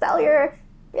want to sell your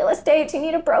real estate? Do you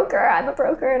need a broker? I'm a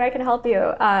broker and I can help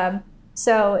you.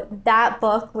 So that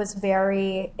book was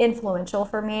very influential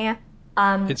for me.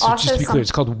 Just to be clear,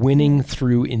 it's called Winning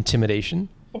Through Intimidation?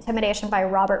 Intimidation by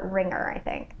Robert Ringer, I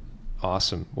think.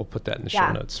 Awesome. We'll put that in the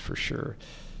show notes for sure.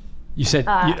 You said,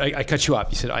 I cut you off.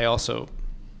 You said, I also...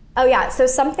 Oh, yeah. So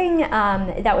something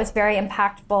that was very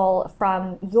impactful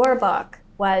from your book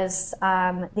was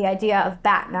the idea of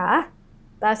BATNA,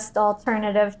 Best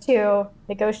Alternative to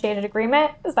Negotiated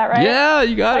Agreement. Is that right? Yeah,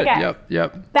 you got it.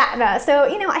 Yep. BATNA. So,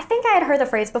 I think I had heard the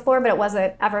phrase before, but it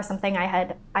wasn't ever something I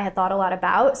had thought a lot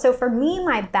about. So for me,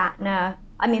 my BATNA,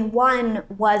 one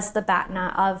was the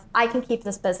BATNA of I can keep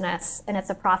this business and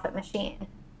it's a profit machine.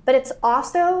 But it's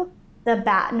also the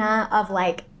BATNA of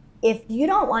like, if you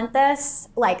don't want this,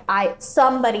 like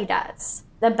somebody does.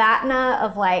 The BATNA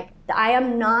of like, I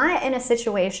am not in a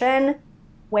situation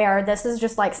where this is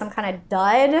just like some kind of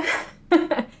dud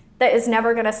that is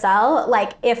never gonna sell.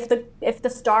 Like if the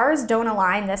stars don't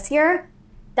align this year,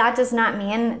 that does not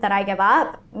mean that I give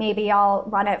up. Maybe I'll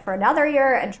run it for another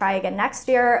year and try again next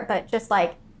year. But just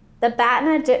like the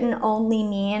BATNA didn't only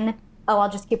mean, oh, I'll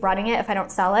just keep running it if I don't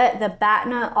sell it. The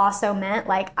BATNA also meant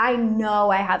like, I know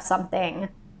I have something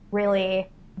really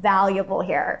valuable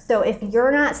here. So if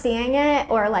you're not seeing it,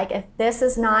 or like if this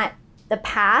is not the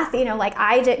path, like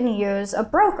I didn't use a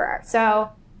broker. So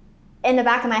in the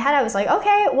back of my head, I was like,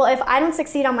 okay, well, if I don't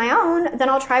succeed on my own, then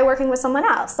I'll try working with someone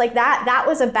else. Like that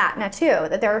was a BATNA too,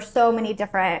 that there are so many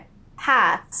different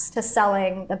paths to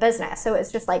selling the business. So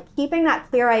it's just like keeping that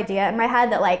clear idea in my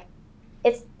head that like,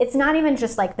 it's not even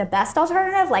just like the best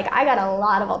alternative. Like I got a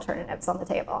lot of alternatives on the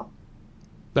table.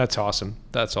 That's awesome.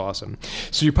 That's awesome.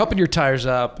 So you're pumping your tires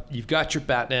up. You've got your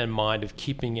bat in mind of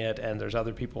keeping it, and there's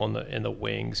other people in the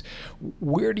wings.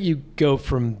 Where do you go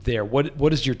from there?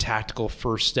 What is your tactical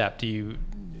first step? Do you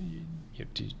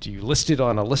list it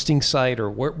on a listing site, or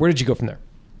where did you go from there?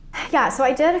 Yeah, so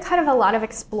I did kind of a lot of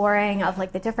exploring of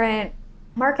like the different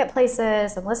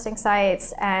marketplaces and listing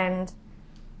sites, and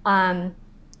I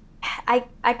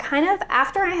kind of,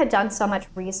 after I had done so much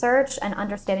research and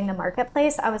understanding the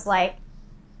marketplace, I was like,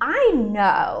 I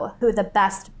know who the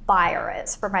best buyer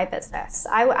is for my business.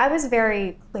 I was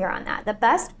very clear on that. The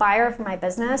best buyer for my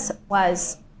business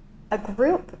was a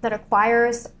group that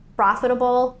acquires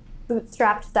profitable,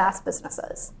 bootstrapped SaaS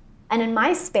businesses. And in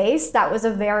my space, that was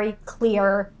a very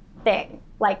clear thing.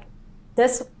 Like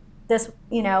this, is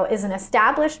an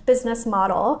established business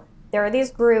model. There are these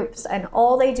groups, and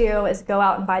all they do is go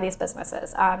out and buy these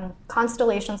businesses.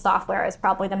 Constellation Software is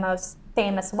probably the most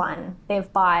famous one.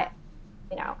 They've bought,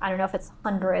 I don't know if it's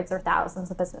hundreds or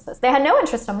thousands of businesses. They had no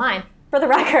interest in mine, for the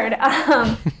record.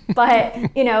 But,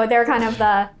 they're kind of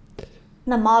the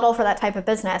model for that type of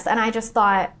business. And I just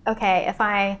thought, okay, if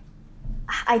I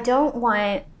don't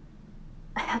want,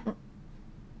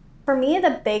 for me,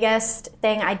 the biggest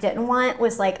thing I didn't want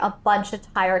was like a bunch of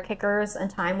tire kickers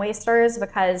and time wasters,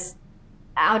 because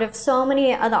out of so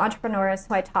many of the entrepreneurs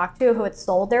who I talked to who had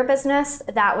sold their business,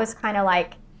 that was kind of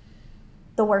like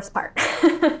the worst part.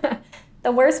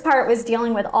 The worst part was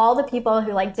dealing with all the people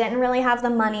who like didn't really have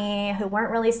the money, who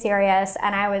weren't really serious.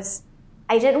 And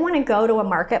I didn't want to go to a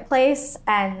marketplace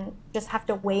and just have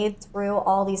to wade through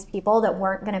all these people that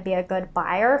weren't going to be a good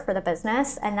buyer for the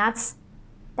business. And that's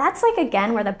like,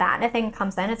 again, where the BATNA thing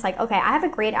comes in. It's like, okay, I have a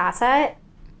great asset.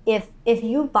 If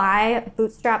you buy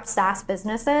bootstrapped SaaS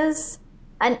businesses,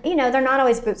 and they're not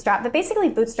always bootstrapped, but basically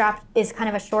bootstrapped is kind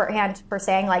of a shorthand for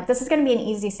saying like, this is going to be an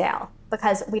easy sale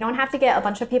because we don't have to get a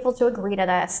bunch of people to agree to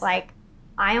this. Like,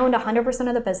 I owned 100%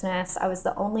 of the business. I was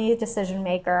the only decision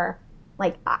maker.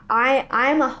 Like,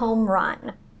 I'm a home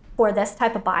run for this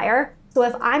type of buyer. So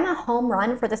if I'm a home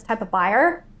run for this type of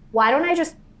buyer, why don't I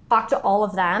just talk to all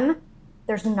of them?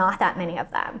 There's not that many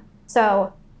of them.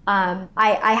 So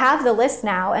I have the list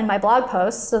now in my blog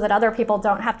posts so that other people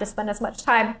don't have to spend as much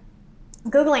time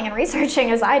Googling and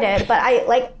researching as I did. But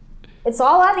it's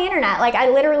all on the internet. Like, I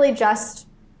literally just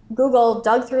Googled,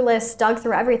 dug through lists, dug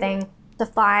through everything to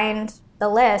find the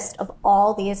list of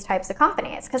all these types of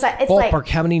companies. Because it's ballpark, like,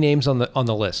 how many names on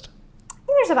the list? I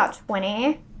think there's about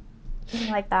 20, something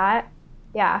like that.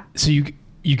 Yeah. So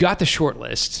you got the short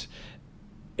list.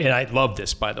 And I love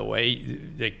this, by the way.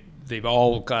 They've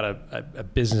all got a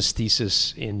business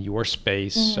thesis in your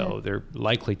space, so they're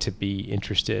likely to be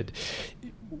interested.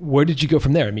 Where did you go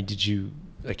from there? I mean,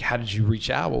 how did you reach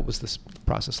out? What was this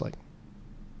process like?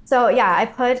 So yeah, I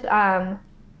put, I'm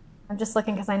just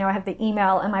looking because I know I have the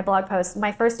email in my blog post.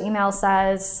 My first email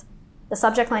says, the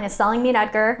subject line is selling Meet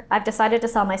Edgar. I've decided to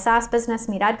sell my SaaS business,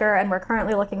 Meet Edgar, and we're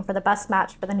currently looking for the best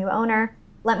match for the new owner.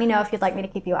 Let me know if you'd like me to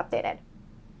keep you updated.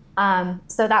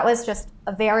 So that was just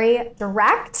a very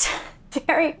direct,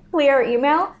 very clear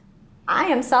email. I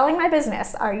am selling my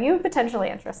business. Are you potentially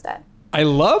interested? I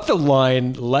love the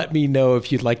line, let me know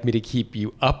if you'd like me to keep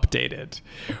you updated.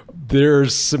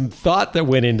 There's some thought that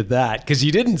went into that because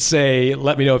you didn't say,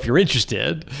 let me know if you're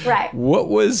interested. Right. What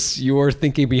was your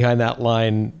thinking behind that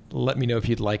line, let me know if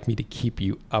you'd like me to keep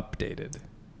you updated?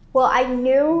 Well, I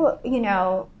knew,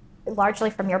 largely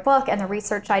from your book and the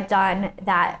research I'd done,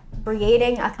 that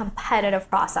creating a competitive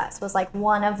process was like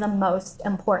one of the most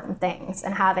important things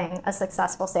in having a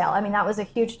successful sale. I mean, that was a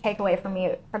huge takeaway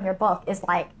from your book, is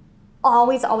like,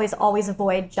 always, always, always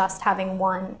avoid just having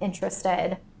one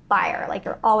interested buyer. Like,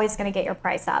 you're always going to get your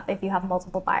price up if you have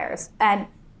multiple buyers. And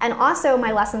also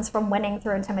my lessons from winning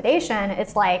through intimidation,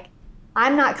 it's like,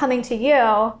 I'm not coming to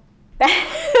you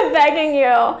begging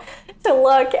you to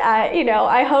look at,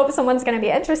 I hope someone's going to be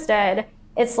interested.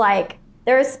 It's like,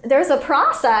 there's a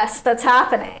process that's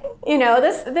happening.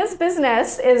 This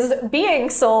business is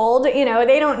being sold.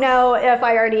 They don't know if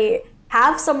I already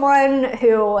have someone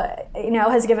who,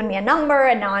 has given me a number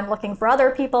and now I'm looking for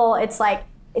other people. It's like,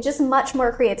 it just much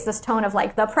more creates this tone of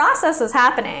like, the process is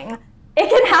happening. It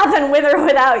can happen with or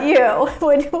without you.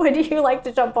 Would you like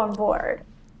to jump on board?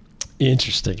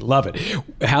 Interesting. Love it.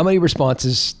 How many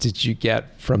responses did you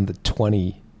get from the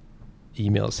 20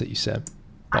 emails that you sent?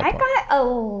 I got a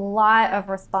lot of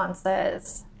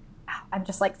responses. I'm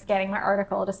just like scanning my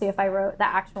article to see if I wrote the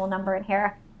actual number in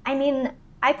here. I mean,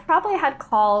 I probably had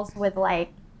calls with a lot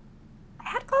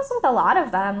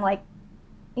of them,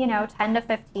 10 to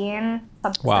 15.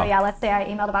 Wow. So yeah, let's say I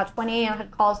emailed about 20 and had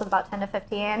calls with about 10 to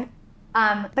 15.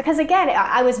 Because again,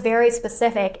 I was very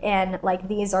specific in like,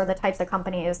 these are the types of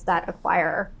companies that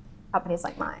acquire companies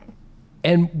like mine.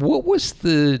 And what was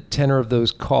the tenor of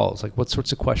those calls? Like, what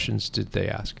sorts of questions did they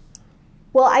ask?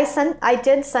 Well, I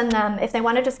did send them, if they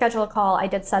wanted to schedule a call, I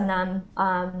did send them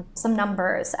some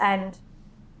numbers. And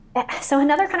so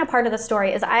another kind of part of the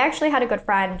story is I actually had a good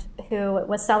friend who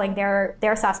was selling their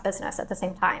SaaS business at the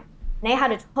same time. And they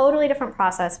had a totally different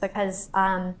process because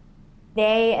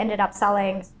they ended up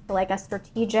selling to like a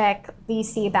strategic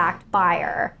VC-backed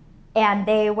buyer. And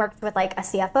they worked with like a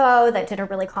CFO that did a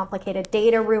really complicated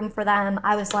data room for them.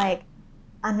 I was like,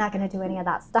 I'm not going to do any of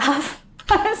that stuff.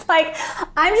 I was like,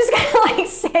 I'm just going to like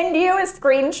send you a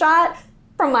screenshot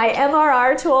from my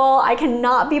MRR tool. I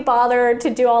cannot be bothered to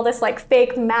do all this like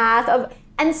fake math of,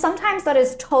 and sometimes that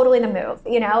is totally the move.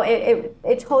 You know,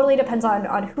 it totally depends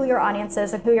on who your audience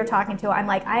is and who you're talking to. I'm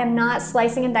like, I am not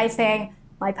slicing and dicing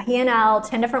my P&L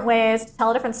 10 different ways to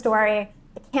tell a different story.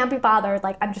 I can't be bothered.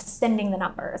 Like, I'm just sending the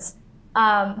numbers.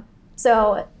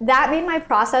 So that made my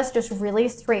process just really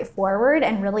straightforward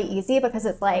and really easy because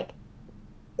it's like,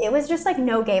 it was just like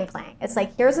no game playing. It's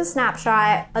like, here's a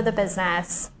snapshot of the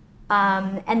business.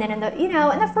 And then in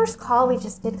the first call, we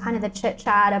just did kind of the chit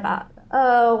chat about,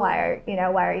 oh, why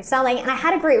are you selling? And I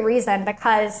had a great reason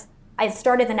because I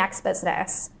started the next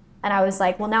business and I was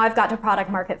like, well, now I've got to product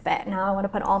market fit. Now I want to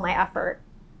put all my effort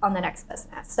on the next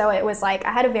business. So it was like,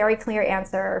 I had a very clear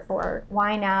answer for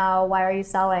why now, why are you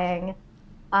selling?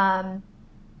 Was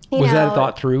that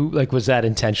thought through? Like, was that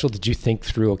intentional? Did you think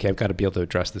through, okay, I've got to be able to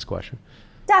address this question?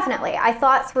 Definitely. I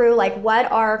thought through like, what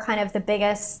are kind of the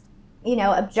biggest,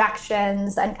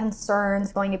 objections and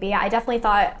concerns going to be. I definitely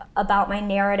thought about my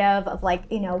narrative of like,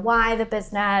 why the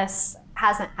business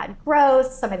hasn't had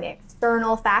growth, some of the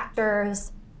external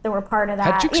factors that were part of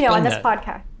that, How'd you explain on this that?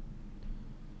 podcast.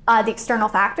 The external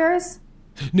factors?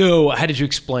 No, how did you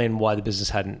explain why the business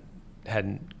hadn't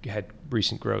had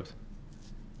recent growth?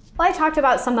 Well, I talked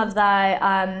about some of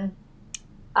the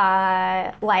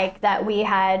like that we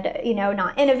had,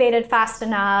 not innovated fast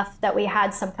enough, that we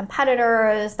had some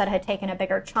competitors that had taken a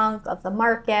bigger chunk of the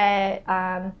market.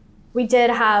 We did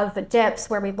have dips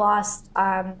where we lost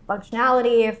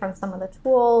functionality from some of the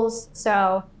tools.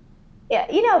 So,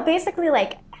 basically,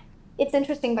 like, it's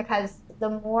interesting because the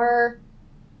more,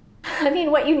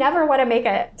 what you never want to make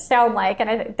it sound like, and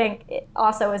I think it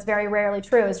also is very rarely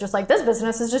true, is just like, this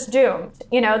business is just doomed.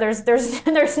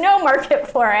 There's no market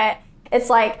for it. It's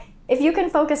like, if you can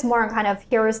focus more on kind of,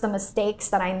 here's the mistakes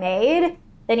that I made,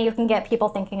 then you can get people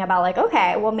thinking about like,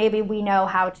 okay, well, maybe we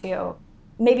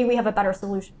have a better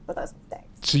solution for those mistakes.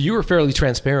 So you were fairly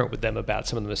transparent with them about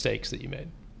some of the mistakes that you made.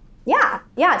 Yeah,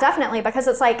 definitely. Because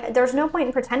it's like, there's no point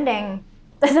in pretending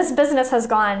that this business has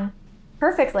gone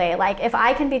perfectly. Like, if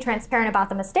I can be transparent about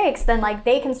the mistakes, then like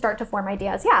they can start to form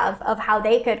ideas, of how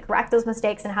they could correct those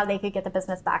mistakes and how they could get the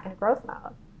business back in growth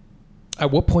mode. At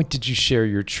what point did you share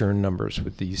your churn numbers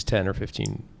with these 10 or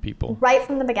 15 people? Right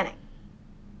from the beginning.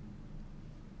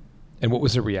 And what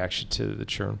was their reaction to the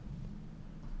churn?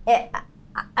 Again,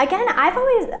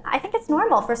 I think it's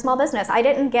normal for small business.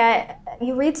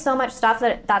 You read so much stuff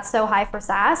that's so high for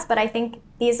SaaS, but I think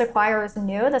these acquirers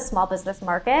knew the small business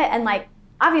market. And like,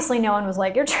 obviously no one was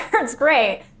like, your churn's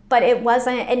great, but it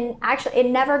wasn't, and actually it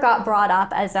never got brought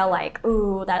up as a like,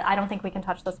 ooh, that I don't think we can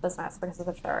touch this business because of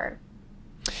the churn.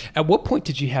 At what point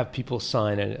did you have people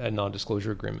sign a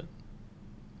non-disclosure agreement?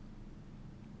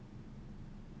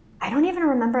 I don't even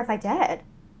remember if I did.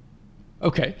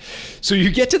 Okay. So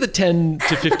you get to the 10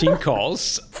 to 15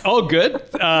 calls. All good.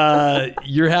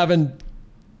 You're having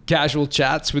casual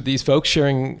chats with these folks,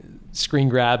 sharing screen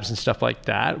grabs and stuff like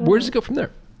that. Where does it go from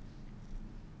there?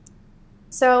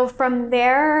 So from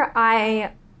there,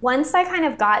 once I kind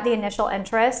of got the initial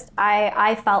interest,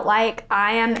 I felt like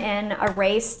I am in a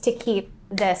race to keep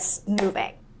this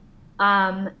moving.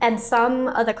 And some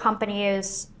of the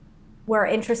companies were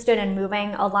interested in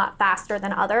moving a lot faster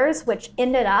than others, which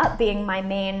ended up being my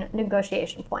main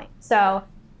negotiation point. So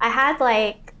I had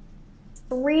like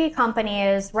 3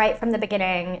 companies right from the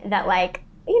beginning that like,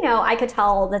 I could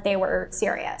tell that they were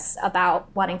serious about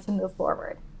wanting to move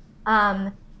forward.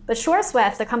 But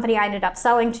SureSwift, the company I ended up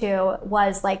selling to,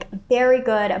 was like very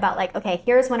good about like, okay,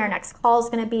 here's when our next call is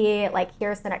going to be, like,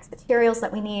 here's the next materials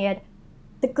that we need.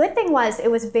 The good thing was it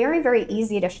was very, very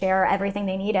easy to share everything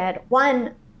they needed.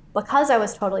 One, because I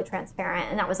was totally transparent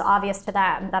and that was obvious to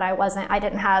them that I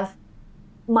didn't have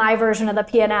my version of the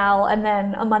P&L and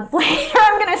then a month later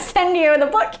I'm going to send you the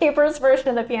bookkeeper's version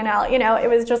of the P&L. It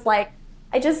was just like,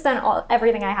 I just sent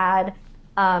everything I had.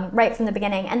 right from the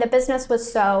beginning. And the business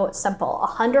was so simple.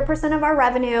 100% of our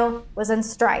revenue was in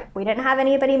Stripe. We didn't have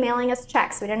anybody mailing us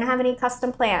checks. We didn't have any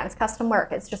custom plans, custom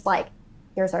work. It's just like,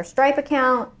 here's our Stripe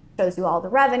account, shows you all the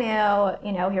revenue,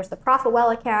 you know, here's the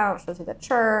ProfitWell account, shows you the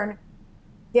churn.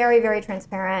 Very, very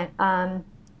transparent.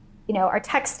 You know, our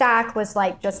tech stack was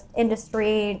like just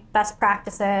industry best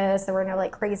practices. There were no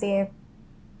like crazy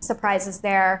surprises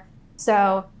there.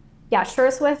 So yeah,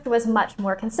 SureSwift was much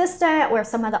more consistent, where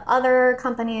some of the other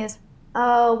companies,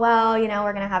 oh, well, you know,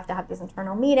 we're going to have these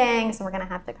internal meetings and we're going to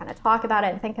have to kind of talk about it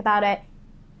and think about it.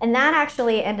 And that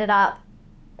actually ended up,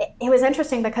 it was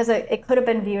interesting because it could have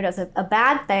been viewed as a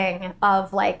bad thing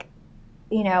of like,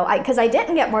 you know, because I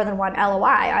didn't get more than one LOI.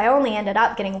 I only ended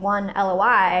up getting one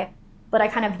LOI, but I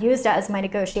kind of used it as my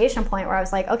negotiation point where I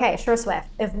was like, okay, SureSwift,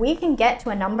 if we can get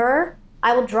to a number,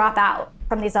 I will drop out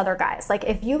from these other guys. Like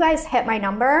if you guys hit my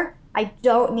number, I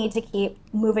don't need to keep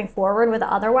moving forward with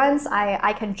the other ones.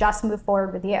 I can just move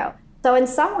forward with you. So in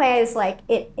some ways, like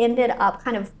it ended up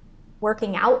kind of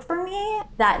working out for me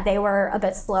that they were a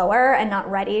bit slower and not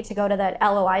ready to go to the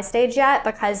LOI stage yet,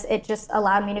 because it just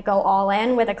allowed me to go all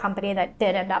in with a company that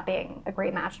did end up being a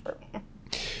great match for me.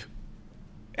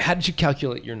 How did you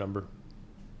calculate your number?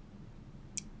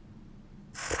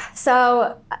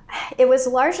 So it was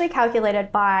largely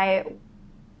calculated by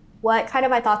what kind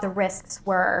of I thought the risks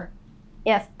were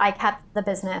if I kept the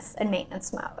business in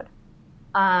maintenance mode.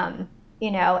 You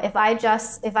know, if I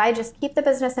just keep the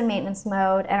business in maintenance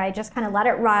mode and I just kind of let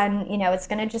it run, you know, it's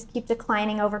going to just keep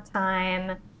declining over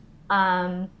time.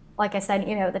 Like I said,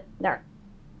 you know, their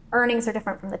earnings are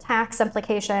different from the tax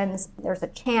implications. There's a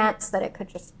chance that it could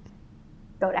just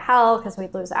go to hell because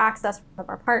we'd lose access from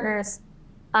our partners.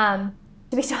 To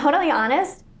be totally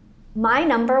honest, my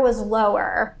number was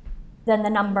lower than the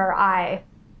number I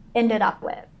ended up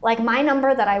with. Like my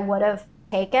number that I would have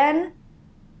taken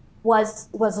was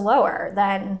lower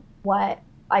than what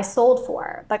I sold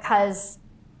for, because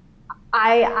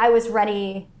I was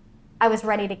ready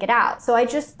to get out. So I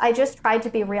just tried to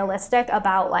be realistic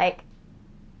about like,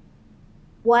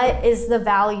 what is the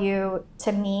value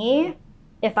to me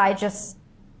if I just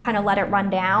kind of let it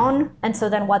run down? And so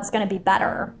then what's going to be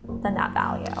better than that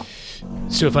value?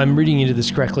 So if I'm reading into this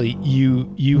correctly,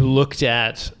 you looked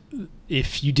at,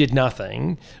 if you did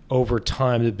nothing, over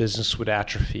time the business would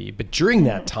atrophy. But during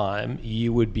that time,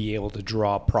 you would be able to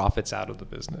draw profits out of the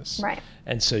business. Right.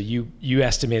 And so you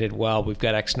estimated, well, we've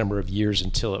got X number of years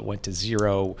until it went to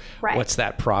zero. Right. What's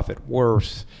that profit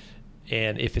worth?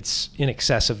 And if it's in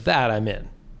excess of that, I'm in.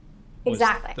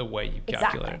 Exactly. The way you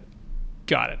calculated it.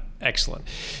 Got it. Excellent.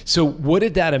 So what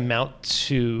did that amount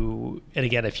to? And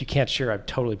again, if you can't share, I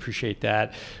totally appreciate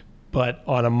that. But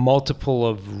on a multiple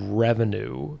of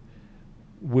revenue,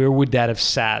 where would that have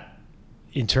sat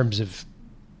in terms of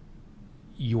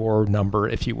your number,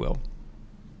 if you will?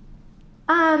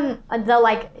 The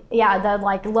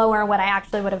lower what I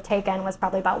actually would have taken was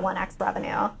probably about 1x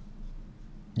revenue.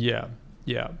 Yeah.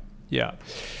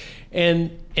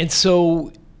 And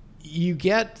so you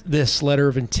get this letter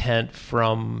of intent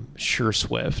from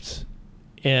SureSwift,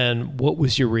 and what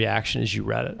was your reaction as you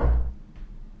read it?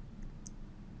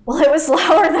 Well, it was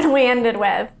lower than we ended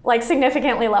with, like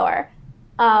significantly lower.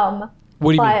 What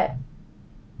do you mean?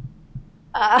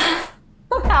 How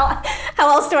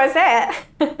else do I say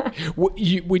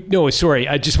it? No, sorry.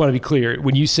 I just want to be clear.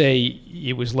 When you say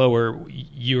it was lower,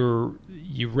 you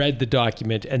read the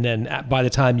document, and then by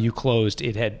the time you closed,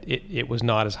 it was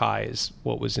not as high as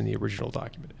what was in the original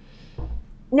document.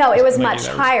 No, it was much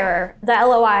higher. The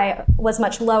LOI was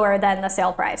much lower than the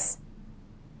sale price.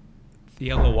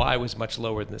 The LOI was much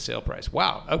lower than the sale price.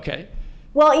 Wow. Okay.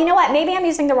 Well, you know what? Maybe I'm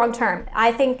using the wrong term. I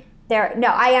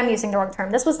am using the wrong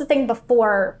term. This was the thing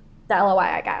before the LOI,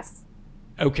 I guess.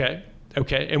 Okay.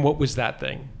 And what was that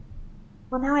thing?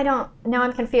 Well, now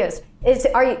I'm confused.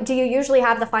 Do you usually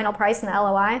have the final price in the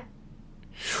LOI?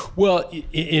 Well,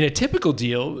 in a typical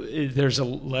deal, there's a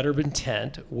letter of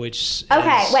intent, which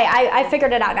I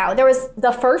figured it out now. There was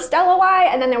the first LOI,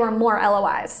 and then there were more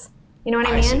LOIs. You know what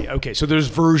I mean? I see. Okay, so there's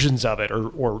versions of it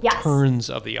or yes. turns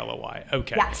of the LOI.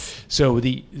 Okay. Yes. So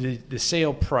the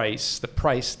sale price, the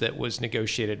price that was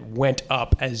negotiated, went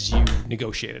up as you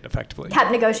negotiated effectively. Kept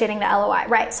negotiating the LOI.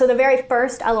 Right. So the very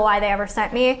first LOI they ever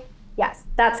sent me, yes,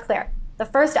 that's clear. The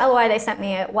first LOI they sent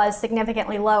me was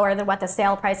significantly lower than what the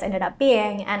sale price ended up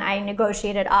being, and I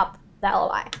negotiated up the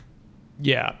LOI.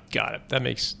 Yeah, got it. That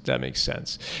makes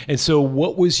sense. And so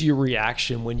what was your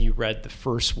reaction when you read the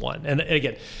first one? And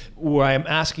again, why I'm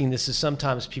asking this is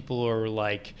sometimes people are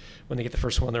like, when they get the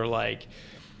first one, they're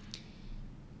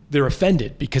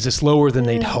offended because it's lower than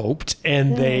they'd hoped,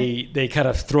 and they kind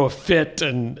of throw a fit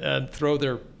and throw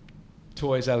their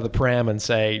toys out of the pram and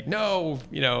say no,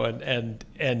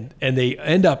 and they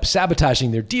end up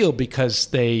sabotaging their deal because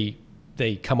they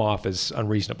come off as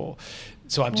unreasonable.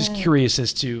 So I'm just curious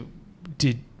as to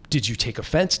did you take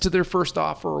offense to their first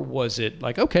offer, or was it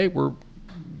like, okay,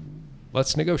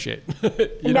 let's negotiate?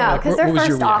 No, because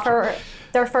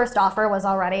their first offer was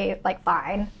already like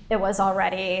fine. It was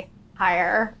already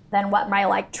higher than what my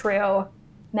like true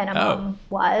minimum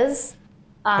was.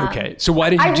 Okay, so why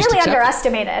didn't you just really accept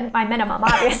underestimated my minimum,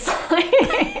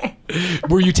 obviously.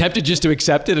 Were you tempted just to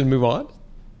accept it and move on?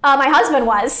 My husband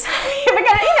was,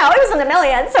 because it was in the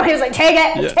millions, so he was like, take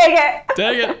it.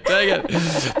 Take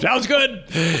it. Sounds good.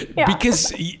 Yeah.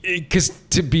 Because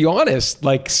to be honest,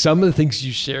 like some of the things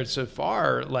you shared so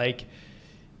far, like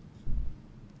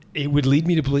it would lead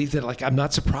me to believe that, like, I'm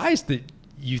not surprised that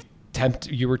you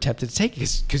were tempted to take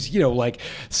it, because like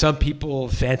some people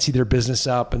fancy their business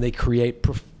up and they create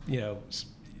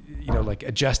like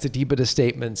adjusted EBITDA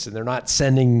statements, and they're not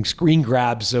sending screen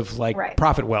grabs of like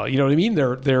profit well, you know what I mean?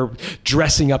 They're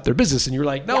dressing up their business, and you're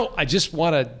like, no, I just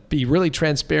want to be really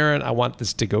transparent. I want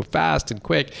this to go fast and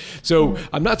quick. So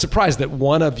I'm not surprised that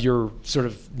one of your sort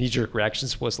of knee-jerk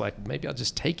reactions was like, maybe I'll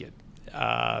just take it.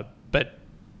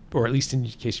 Or at least in the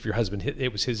case of your husband,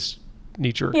 it was his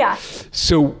knee-jerk. Yeah.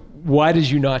 So why did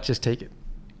you not just take it?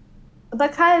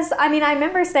 Because, I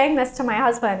remember saying this to my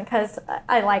husband, because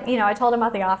I told him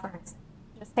about the offer and said,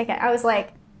 just take it. I was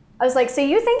like, so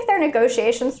you think their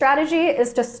negotiation strategy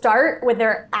is to start with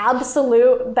their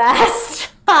absolute best,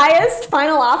 highest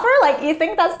final offer? Like, you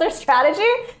think that's their strategy?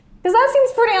 Because that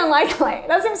seems pretty unlikely.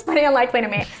 That seems pretty unlikely to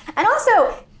me. And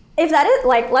also, if that is,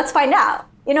 like, let's find out.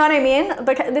 You know what I mean?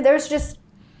 Because there's just,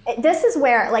 this is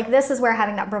where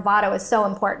having that bravado is so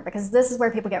important, because this is where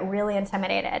people get really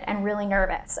intimidated and really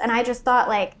nervous. And I just thought,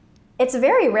 like, it's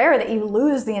very rare that you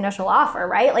lose the initial offer,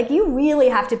 right? Like, you really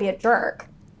have to be a jerk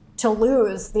to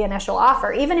lose the initial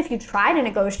offer. Even if you try to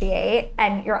negotiate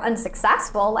and you're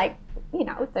unsuccessful, like,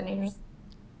 then you just,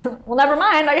 well, never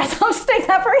mind. I guess I'll just take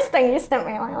that first thing you sent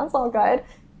me. Like, that's all good.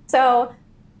 So,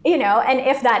 and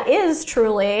if that is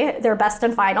truly their best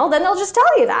and final, then they'll just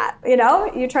tell you that,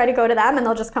 you try to go to them and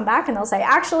they'll just come back and they'll say,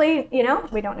 actually,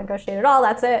 we don't negotiate at all.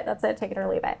 That's it. Take it or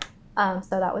leave it.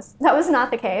 So that was not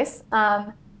the case.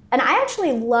 And I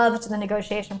actually loved the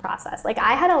negotiation process. Like,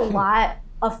 I had a lot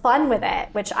of fun with it,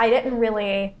 which I didn't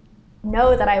really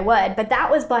know that I would, but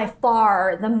that was by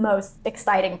far the most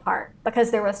exciting part, because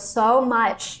there was so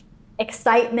much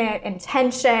excitement and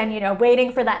tension,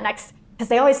 waiting for that next, because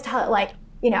they always tell it, like,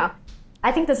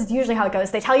 I think this is usually how it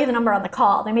goes. They tell you the number on the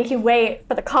call. They make you wait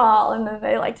for the call, and then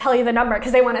they like tell you the number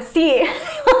because they want to see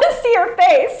your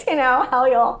face, how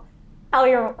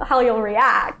you'll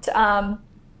react.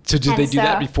 So did they do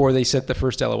that before they sent the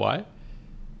first LOI?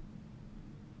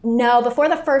 No, before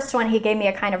the first one, he gave me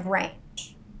a kind of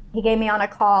range. He gave me on a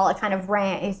call a kind of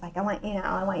range. He's like, I want you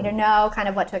to know kind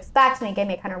of what to expect, and he gave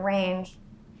me a kind of range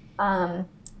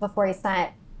before he sent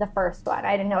the first one.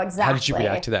 I didn't know exactly. How did you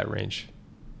react to that range?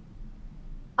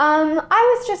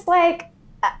 I was just like,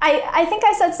 I think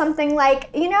I said something like,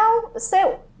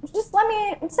 so just let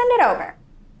me send it over.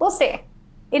 We'll see.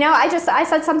 I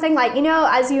said something like,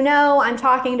 as you know, I'm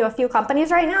talking to a few companies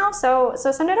right now, so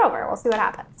send it over. We'll see what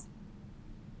happens.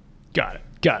 Got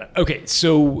it. Okay,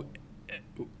 so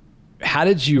how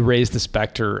did you raise the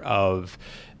specter of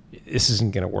this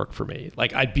isn't going to work for me?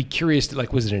 Like, I'd be curious to,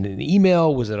 like, was it in an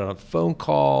email? Was it on a phone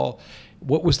call?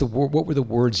 What were the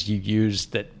words you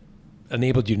used that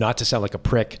enabled you not to sound like a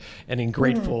prick and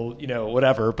ungrateful,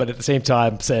 whatever, but at the same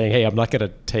time saying, hey, I'm not going to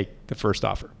take the first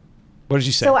offer? What did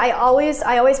you say? So I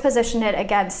always position it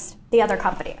against the other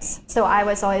companies. So I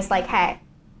was always like, hey,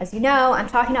 as you know, I'm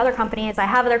talking to other companies. I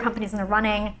have other companies in the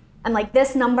running. I'm like,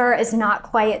 this number is not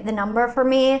quite the number for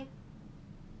me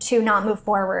to not move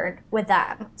forward with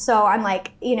them. So I'm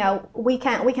like, we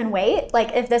can wait.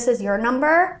 Like, if this is your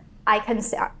number, I can,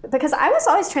 because I was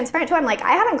always transparent too. I'm like,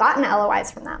 I haven't gotten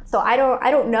LOIs from them, so I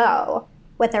don't know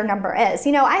what their number is.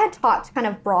 I had talked kind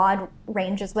of broad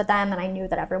ranges with them, and I knew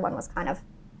that everyone was kind of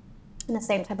in the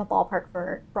same type of ballpark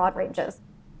for broad ranges.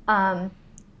 But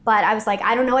I was like,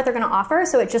 I don't know what they're going to offer,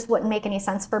 so it just wouldn't make any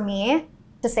sense for me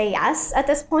to say yes at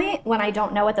this point when I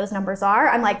don't know what those numbers are.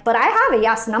 I'm like, but I have a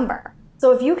yes number.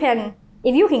 So if you can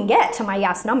get to my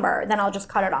yes number, then I'll just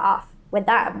cut it off with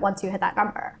them once you hit that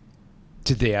number.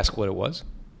 Did they ask what it was?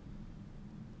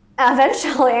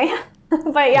 Eventually,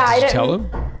 but yeah, I didn't. Tell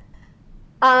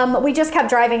them? We just kept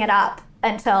driving it up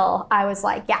until I was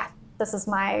like, yeah, this is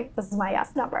my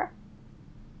yes number.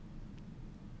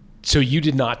 So you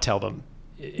did not tell them,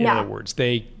 in other words,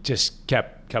 they just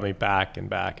kept coming back and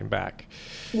back and back.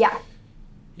 Yeah.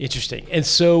 Interesting. And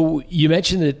so you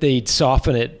mentioned that they'd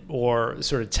soften it or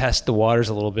sort of test the waters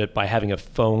a little bit by having a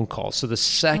phone call. So the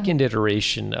second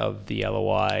iteration of the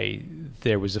LOI,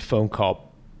 there was a phone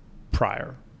call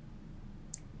prior.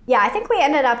 Yeah, I think we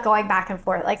ended up going back and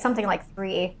forth, like something like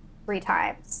three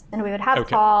times. And we would have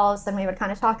calls, and we would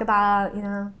kind of talk about, I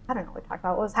don't know, we'd talk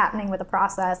about what was happening with the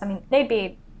process. I mean, they'd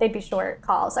be short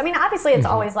calls. I mean, obviously it's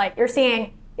always like you're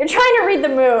trying to read the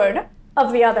mood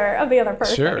of the other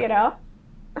person, Sure.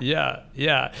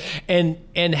 Yeah.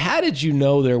 And how did you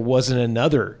know there wasn't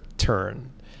another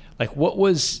turn? Like what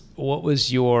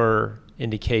was your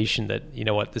indication that,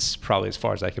 this is probably as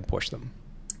far as I can push them?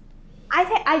 I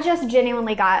think I just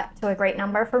genuinely got to a great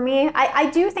number for me. I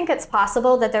do think it's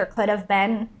possible that there could have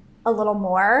been a little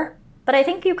more, but I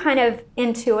think you kind of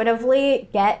intuitively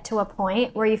get to a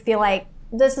point where you feel like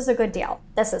this is a good deal.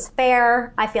 This is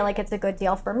fair. I feel like it's a good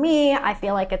deal for me. I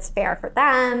feel like it's fair for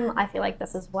them. I feel like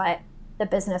this is what the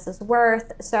business is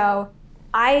worth. So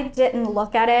I didn't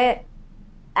look at it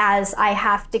as I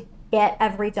have to get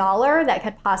every dollar that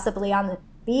could possibly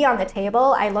be on the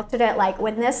table. I looked at it like,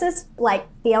 when this is like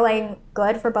feeling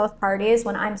good for both parties,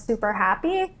 when I'm super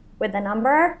happy with the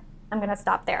number, I'm going to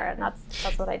stop there. And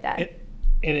that's what I did.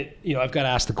 I've got to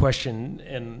ask the question.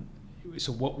 And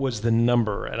so what was the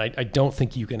number? And I don't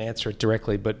think you can answer it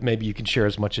directly, but maybe you can share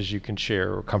as much as you can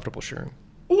share or comfortable sharing.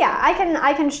 Yeah,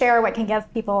 I can share what can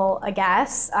give people a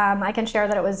guess. I can share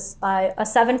that it was a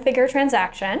 7-figure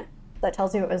transaction that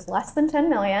tells you it was less than 10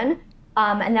 million,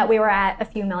 and that we were at a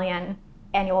few million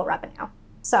annual revenue.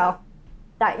 So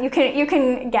that you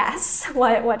can guess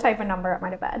what type of number it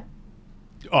might have been.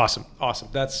 Awesome.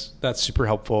 That's super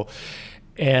helpful.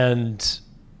 And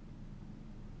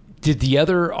did the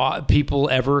other people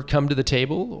ever come to the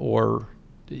table, or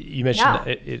you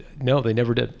mentioned no, they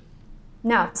never did.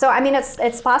 No. So I mean,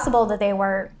 it's possible that they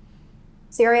were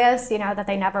serious, that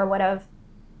they never would have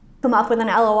come up with an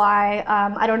LOI.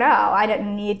 I don't know. I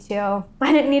didn't need to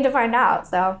find out.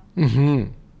 So.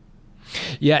 Mm-hmm.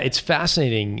 Yeah, it's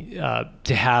fascinating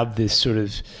to have this sort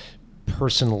of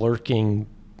person lurking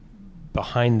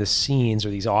behind the scenes, or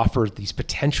these offers, these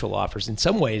potential offers. In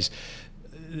some ways,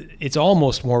 it's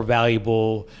almost more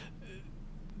valuable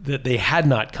that they had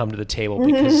not come to the table,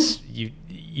 because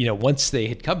once they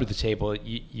had come to the table,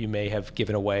 you may have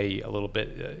given away a little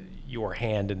bit your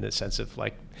hand, in the sense of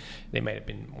like they might have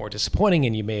been more disappointing,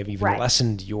 and you may have even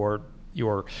lessened your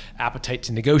appetite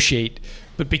to negotiate.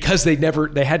 But because they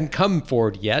hadn't come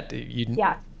forward yet, it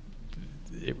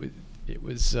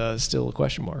was still a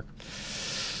question mark.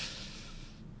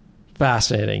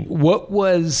 Fascinating. What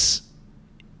was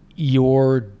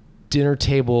your dinner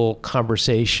table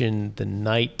conversation the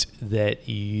night that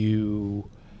you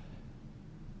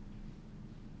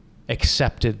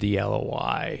accepted the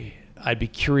LOI? I'd be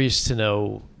curious to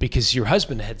know, because your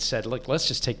husband had said, look, let's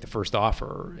just take the first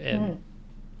offer.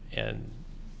 And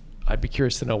I'd be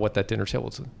curious to know what that dinner table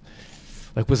was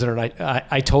like. Was it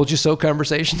I told you so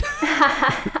conversation?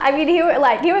 I mean, he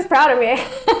was proud of me.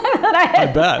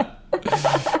 I bet.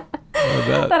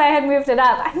 That I had moved it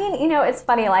up. I mean, it's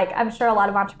funny, like, I'm sure a lot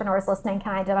of entrepreneurs listening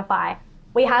can identify.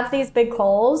 We have these big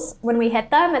goals. When we hit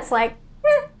them, it's like,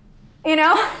 I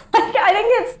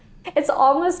think it's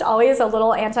almost always a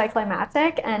little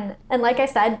anticlimactic. And like I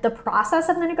said, the process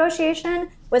of the negotiation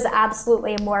was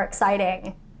absolutely more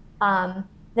exciting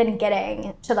than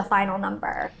getting to the final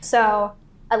number. So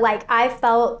like, I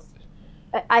felt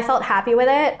happy with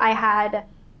it. I had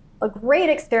a great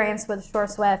experience with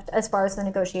SureSwift as far as the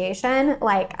negotiation.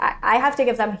 Like, I have to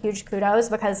give them huge kudos,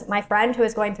 because my friend who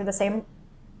is going through the same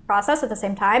process at the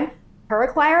same time, her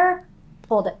acquirer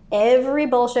pulled every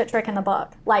bullshit trick in the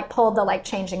book. Like, pulled the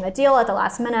changing the deal at the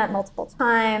last minute multiple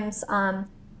times.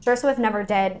 SureSwift never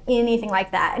did anything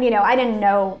like that. And I didn't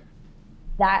know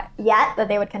that yet, that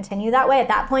they would continue that way at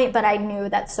that point, but I knew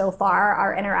that so far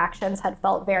our interactions had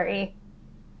felt very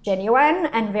genuine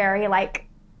and very like,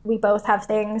 we both have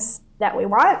things that we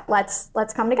want. Let's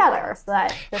come together so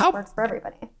that this works for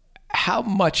everybody. How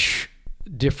much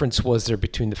difference was there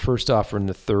between the first offer and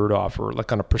the third offer?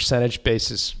 Like, on a percentage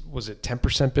basis, was it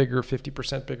 10% bigger,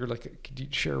 50% bigger? Like, could you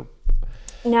share?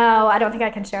 No, I don't think I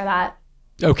can share that.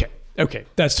 Okay,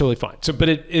 that's totally fine. So, but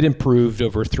it improved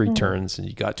over 3 turns, and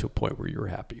you got to a point where you were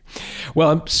happy. Well,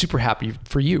 I'm super happy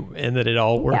for you, and that it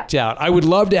all worked out. I would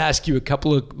love to ask you a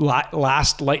couple of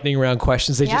last lightning round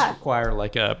questions. They just require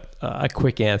like a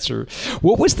quick answer.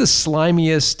 What was the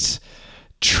slimiest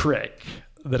trick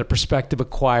that a prospective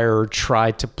acquirer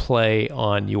tried to play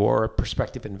on your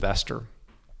prospective investor?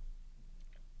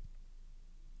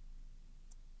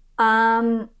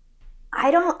 I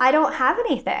don't have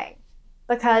anything.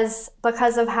 Because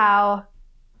of how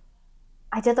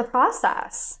I did the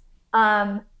process.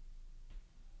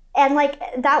 And like,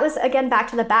 that was, again, back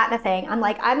to the BATNA thing. I'm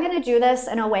like, I'm going to do this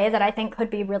in a way that I think could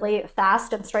be really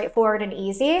fast and straightforward and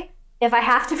easy. If I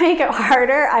have to make it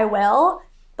harder, I will.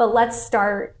 But let's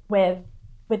start with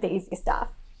the easy stuff.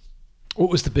 What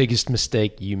was the biggest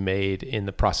mistake you made in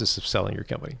the process of selling your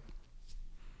company?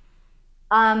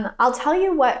 I'll tell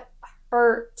you what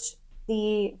hurt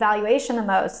the valuation the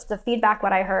most, the feedback,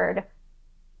 what I heard,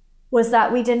 was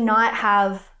that we did not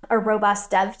have a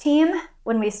robust dev team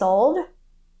when we sold.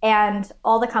 And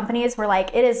all the companies were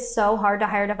like, it is so hard to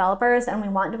hire developers, and we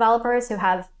want developers who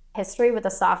have history with the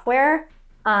software.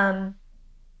 And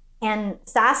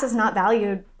SaaS is not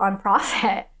valued on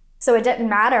profit. So it didn't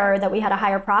matter that we had a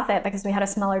higher profit because we had a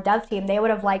smaller dev team. They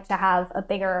would have liked to have a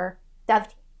bigger dev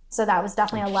team. So that was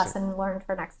definitely a lesson learned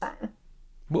for next time.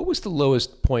 What was the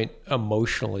lowest point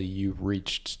emotionally you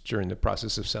reached during the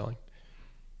process of selling?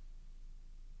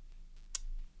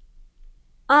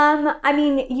 I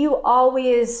mean, you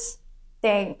always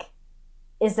think,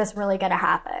 is this really going to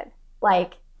happen?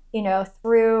 Like, you know,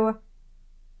 through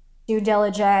due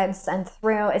diligence and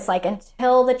through, it's like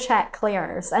until the check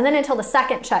clears, and then until the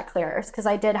second check clears, because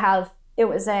I did have, it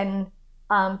was in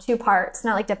 2 parts,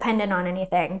 not like dependent on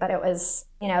anything, but it was,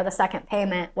 you know, the second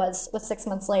payment was 6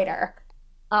 months later.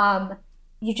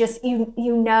 You just, you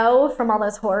know, from all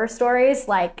those horror stories,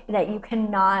 like, that you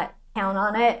cannot count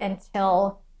on it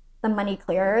until the money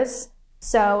clears.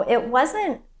 So it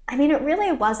wasn't, I mean, it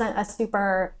really wasn't a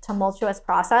super tumultuous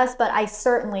process, but I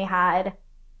certainly had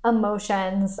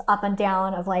emotions up and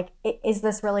down of like, is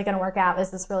this really going to work out?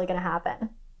 Is this really going to happen?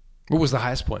 What was the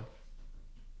highest point?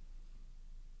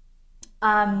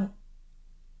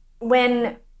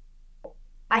 When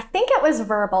I think it was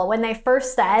verbal, when they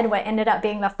first said what ended up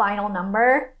being the final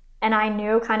number, and I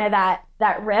knew kind of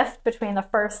that rift between the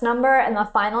first number and the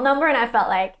final number, and I felt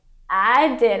like,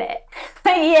 I did it.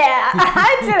 Yeah,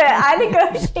 I did it. I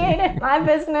negotiated my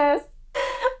business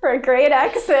for a great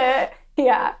exit.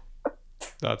 Yeah.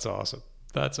 That's awesome.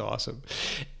 That's awesome.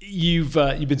 You've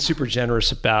been super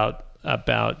generous about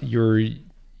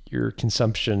your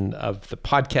consumption of the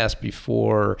podcast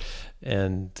before,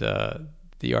 and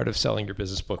the Art of Selling Your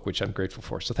Business book, which I'm grateful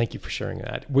for. So thank you for sharing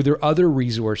that. Were there other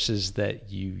resources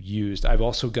that you used? I've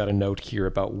also got a note here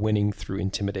about winning through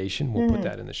intimidation. We'll put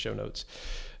that in the show notes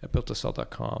at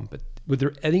builttosell.com. But were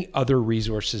there any other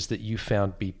resources that you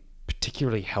found be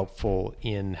particularly helpful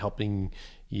in helping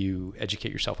you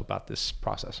educate yourself about this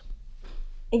process?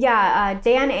 Yeah,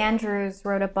 Dan Andrews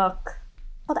wrote a book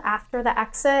called After the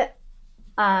Exit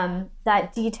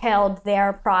that detailed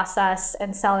their process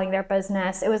in selling their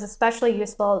business. It was especially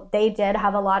useful. They did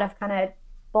have a lot of kind of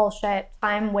bullshit,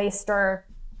 time waster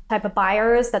type of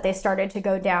buyers that they started to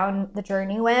go down the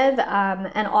journey with.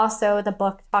 And also the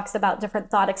book talks about different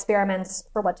thought experiments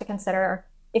for what to consider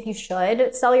if you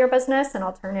should sell your business and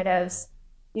alternatives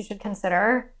you should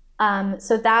consider.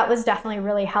 So that was definitely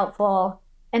really helpful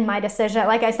in my decision.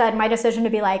 Like I said, my decision to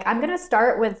be like, I'm going to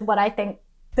start with what I think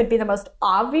could be the most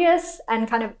obvious and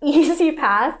kind of easy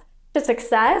path to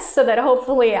success so that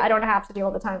hopefully I don't have to deal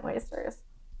with the time wasters.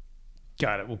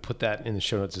 Got it. We'll put that in the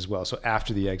show notes as well. So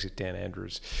After the Exit, Dan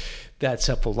Andrews. That's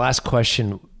helpful. Last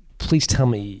question. Please tell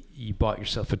me you bought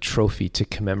yourself a trophy to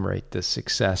commemorate this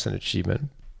success and achievement.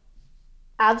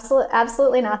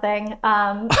 Absolutely nothing.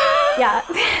 Yeah,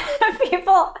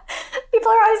 people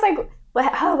are always like,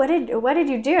 what did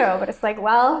you do? But it's like,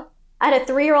 well, I had a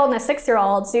 3-year-old and a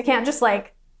 6-year-old, so you can't just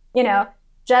like, you know,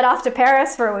 jet off to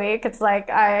Paris for a week. It's like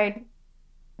I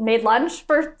made lunch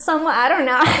for someone. I don't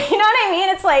know. You know what I mean?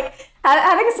 It's like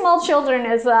having small children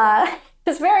is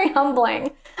very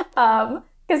humbling.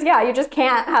 Because yeah, you just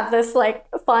can't have this like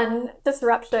fun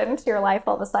disruption to your life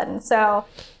all of a sudden. So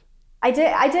I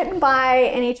didn't buy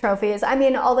any trophies. I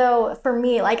mean, although for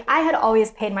me, like I had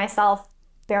always paid myself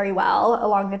very well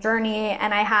along the journey.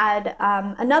 And I had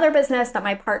another business that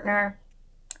my partner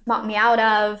bought me out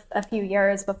of a few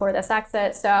years before this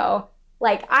exit. So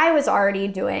like I was already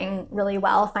doing really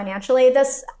well financially.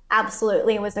 This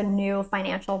absolutely was a new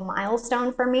financial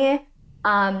milestone for me.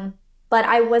 But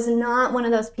I was not one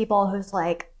of those people who's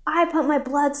like, I put my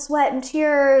blood, sweat, and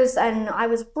tears, and I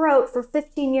was broke for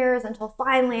 15 years until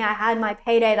finally I had my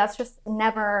payday. That's just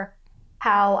never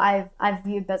how I've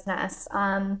viewed business.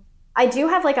 I do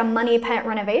have like a money pit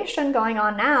renovation going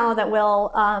on now that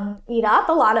will eat up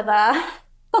a lot of the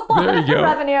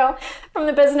revenue from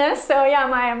the business. So yeah,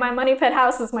 my money pit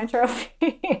house is my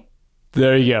trophy.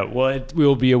 There you go. Well, it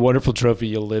will be a wonderful trophy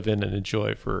you'll live in and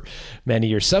enjoy for many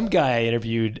years. Some guy I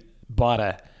interviewed bought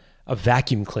a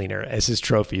vacuum cleaner as his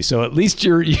trophy. So at least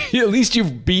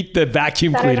you've beat the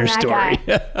vacuum cleaner story.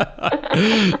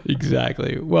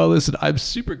 Exactly. Well, listen, I'm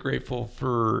super grateful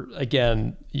for,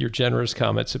 again, your generous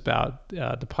comments about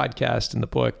the podcast and the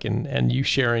book and you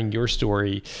sharing your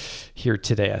story here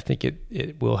today. I think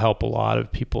it will help a lot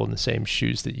of people in the same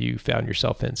shoes that you found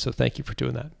yourself in. So thank you for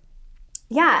doing that.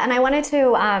 Yeah, and I wanted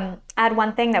to add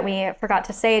one thing that we forgot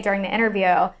to say during the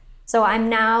interview. So I'm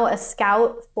now a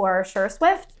scout for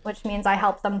SureSwift, which means I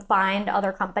help them find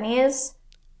other companies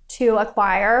to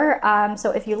acquire.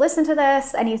 So if you listen to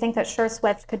this and you think that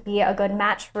SureSwift could be a good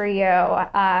match for you,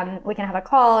 we can have a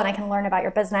call and I can learn about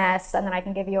your business and then I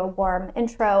can give you a warm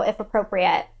intro if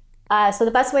appropriate. So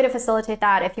the best way to facilitate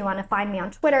that, if you want to find me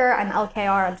on Twitter, I'm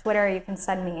LKR on Twitter. You can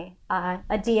send me a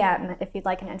DM if you'd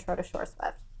like an intro to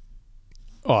SureSwift.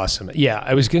 Awesome. Yeah,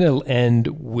 I was going to end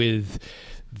with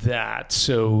that.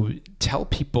 So tell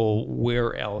people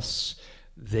where else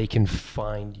they can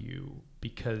find you,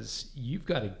 because you've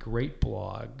got a great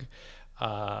blog.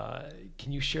 Can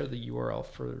you share the URL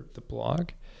for the blog?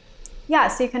 Yeah,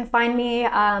 so you can find me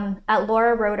at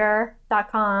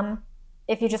lauraroeder.com.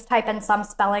 If you just type in some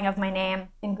spelling of my name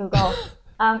in Google,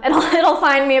 it'll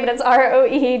find me, but it's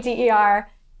Roeder.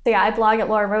 So yeah, I blog at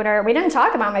Laura Roeder. We didn't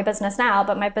talk about my business now,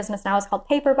 but my business now is called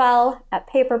Paperbell at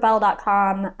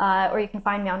paperbell.com, or you can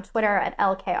find me on Twitter at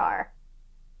LKR.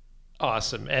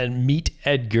 Awesome. And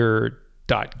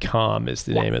meetedgar.com is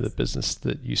the name of the business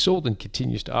that you sold and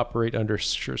continues to operate under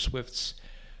SureSwift's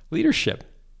leadership.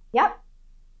 Yep.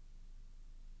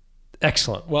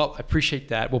 Excellent. Well, I appreciate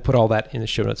that. We'll put all that in the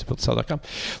show notes at builttosell.com.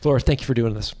 Laura, thank you for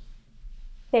doing this.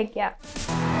 Thank you.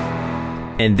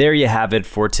 And there you have it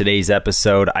for today's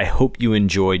episode. I hope you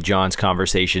enjoyed John's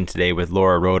conversation today with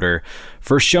Laura Roeder.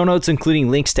 For show notes, including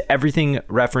links to everything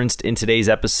referenced in today's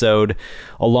episode,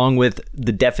 along with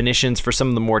the definitions for some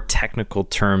of the more technical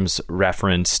terms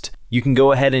referenced, you can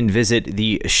go ahead and visit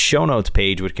the show notes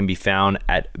page, which can be found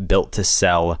at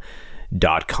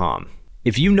builttosell.com.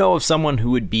 If you know of someone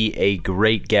who would be a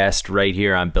great guest right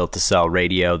here on Built to Sell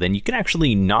Radio, then you can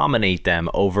actually nominate them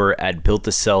over at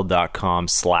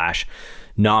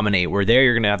builttosell.com/nominate, where there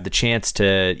you're going to have the chance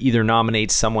to either nominate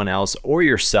someone else or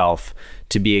yourself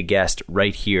to be a guest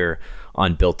right here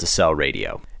on Built to Sell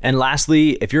Radio. And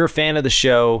lastly, if you're a fan of the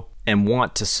show and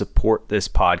want to support this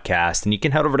podcast, then you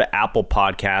can head over to Apple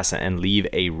Podcasts and leave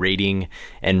a rating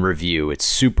and review. It's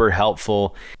super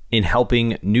helpful in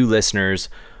helping new listeners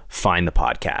find the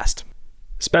podcast.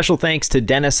 Special thanks to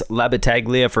Dennis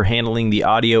Labataglia for handling the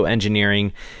audio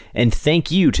engineering, and thank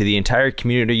you to the entire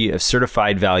community of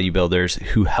certified value builders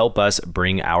who help us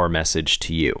bring our message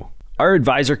to you. Our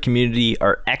advisor community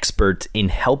are experts in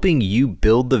helping you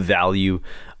build the value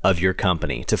of your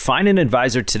company. To find an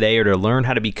advisor today or to learn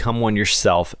how to become one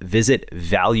yourself, visit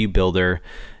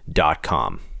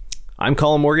valuebuilder.com. I'm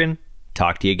Colin Morgan.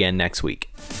 Talk to you again next week.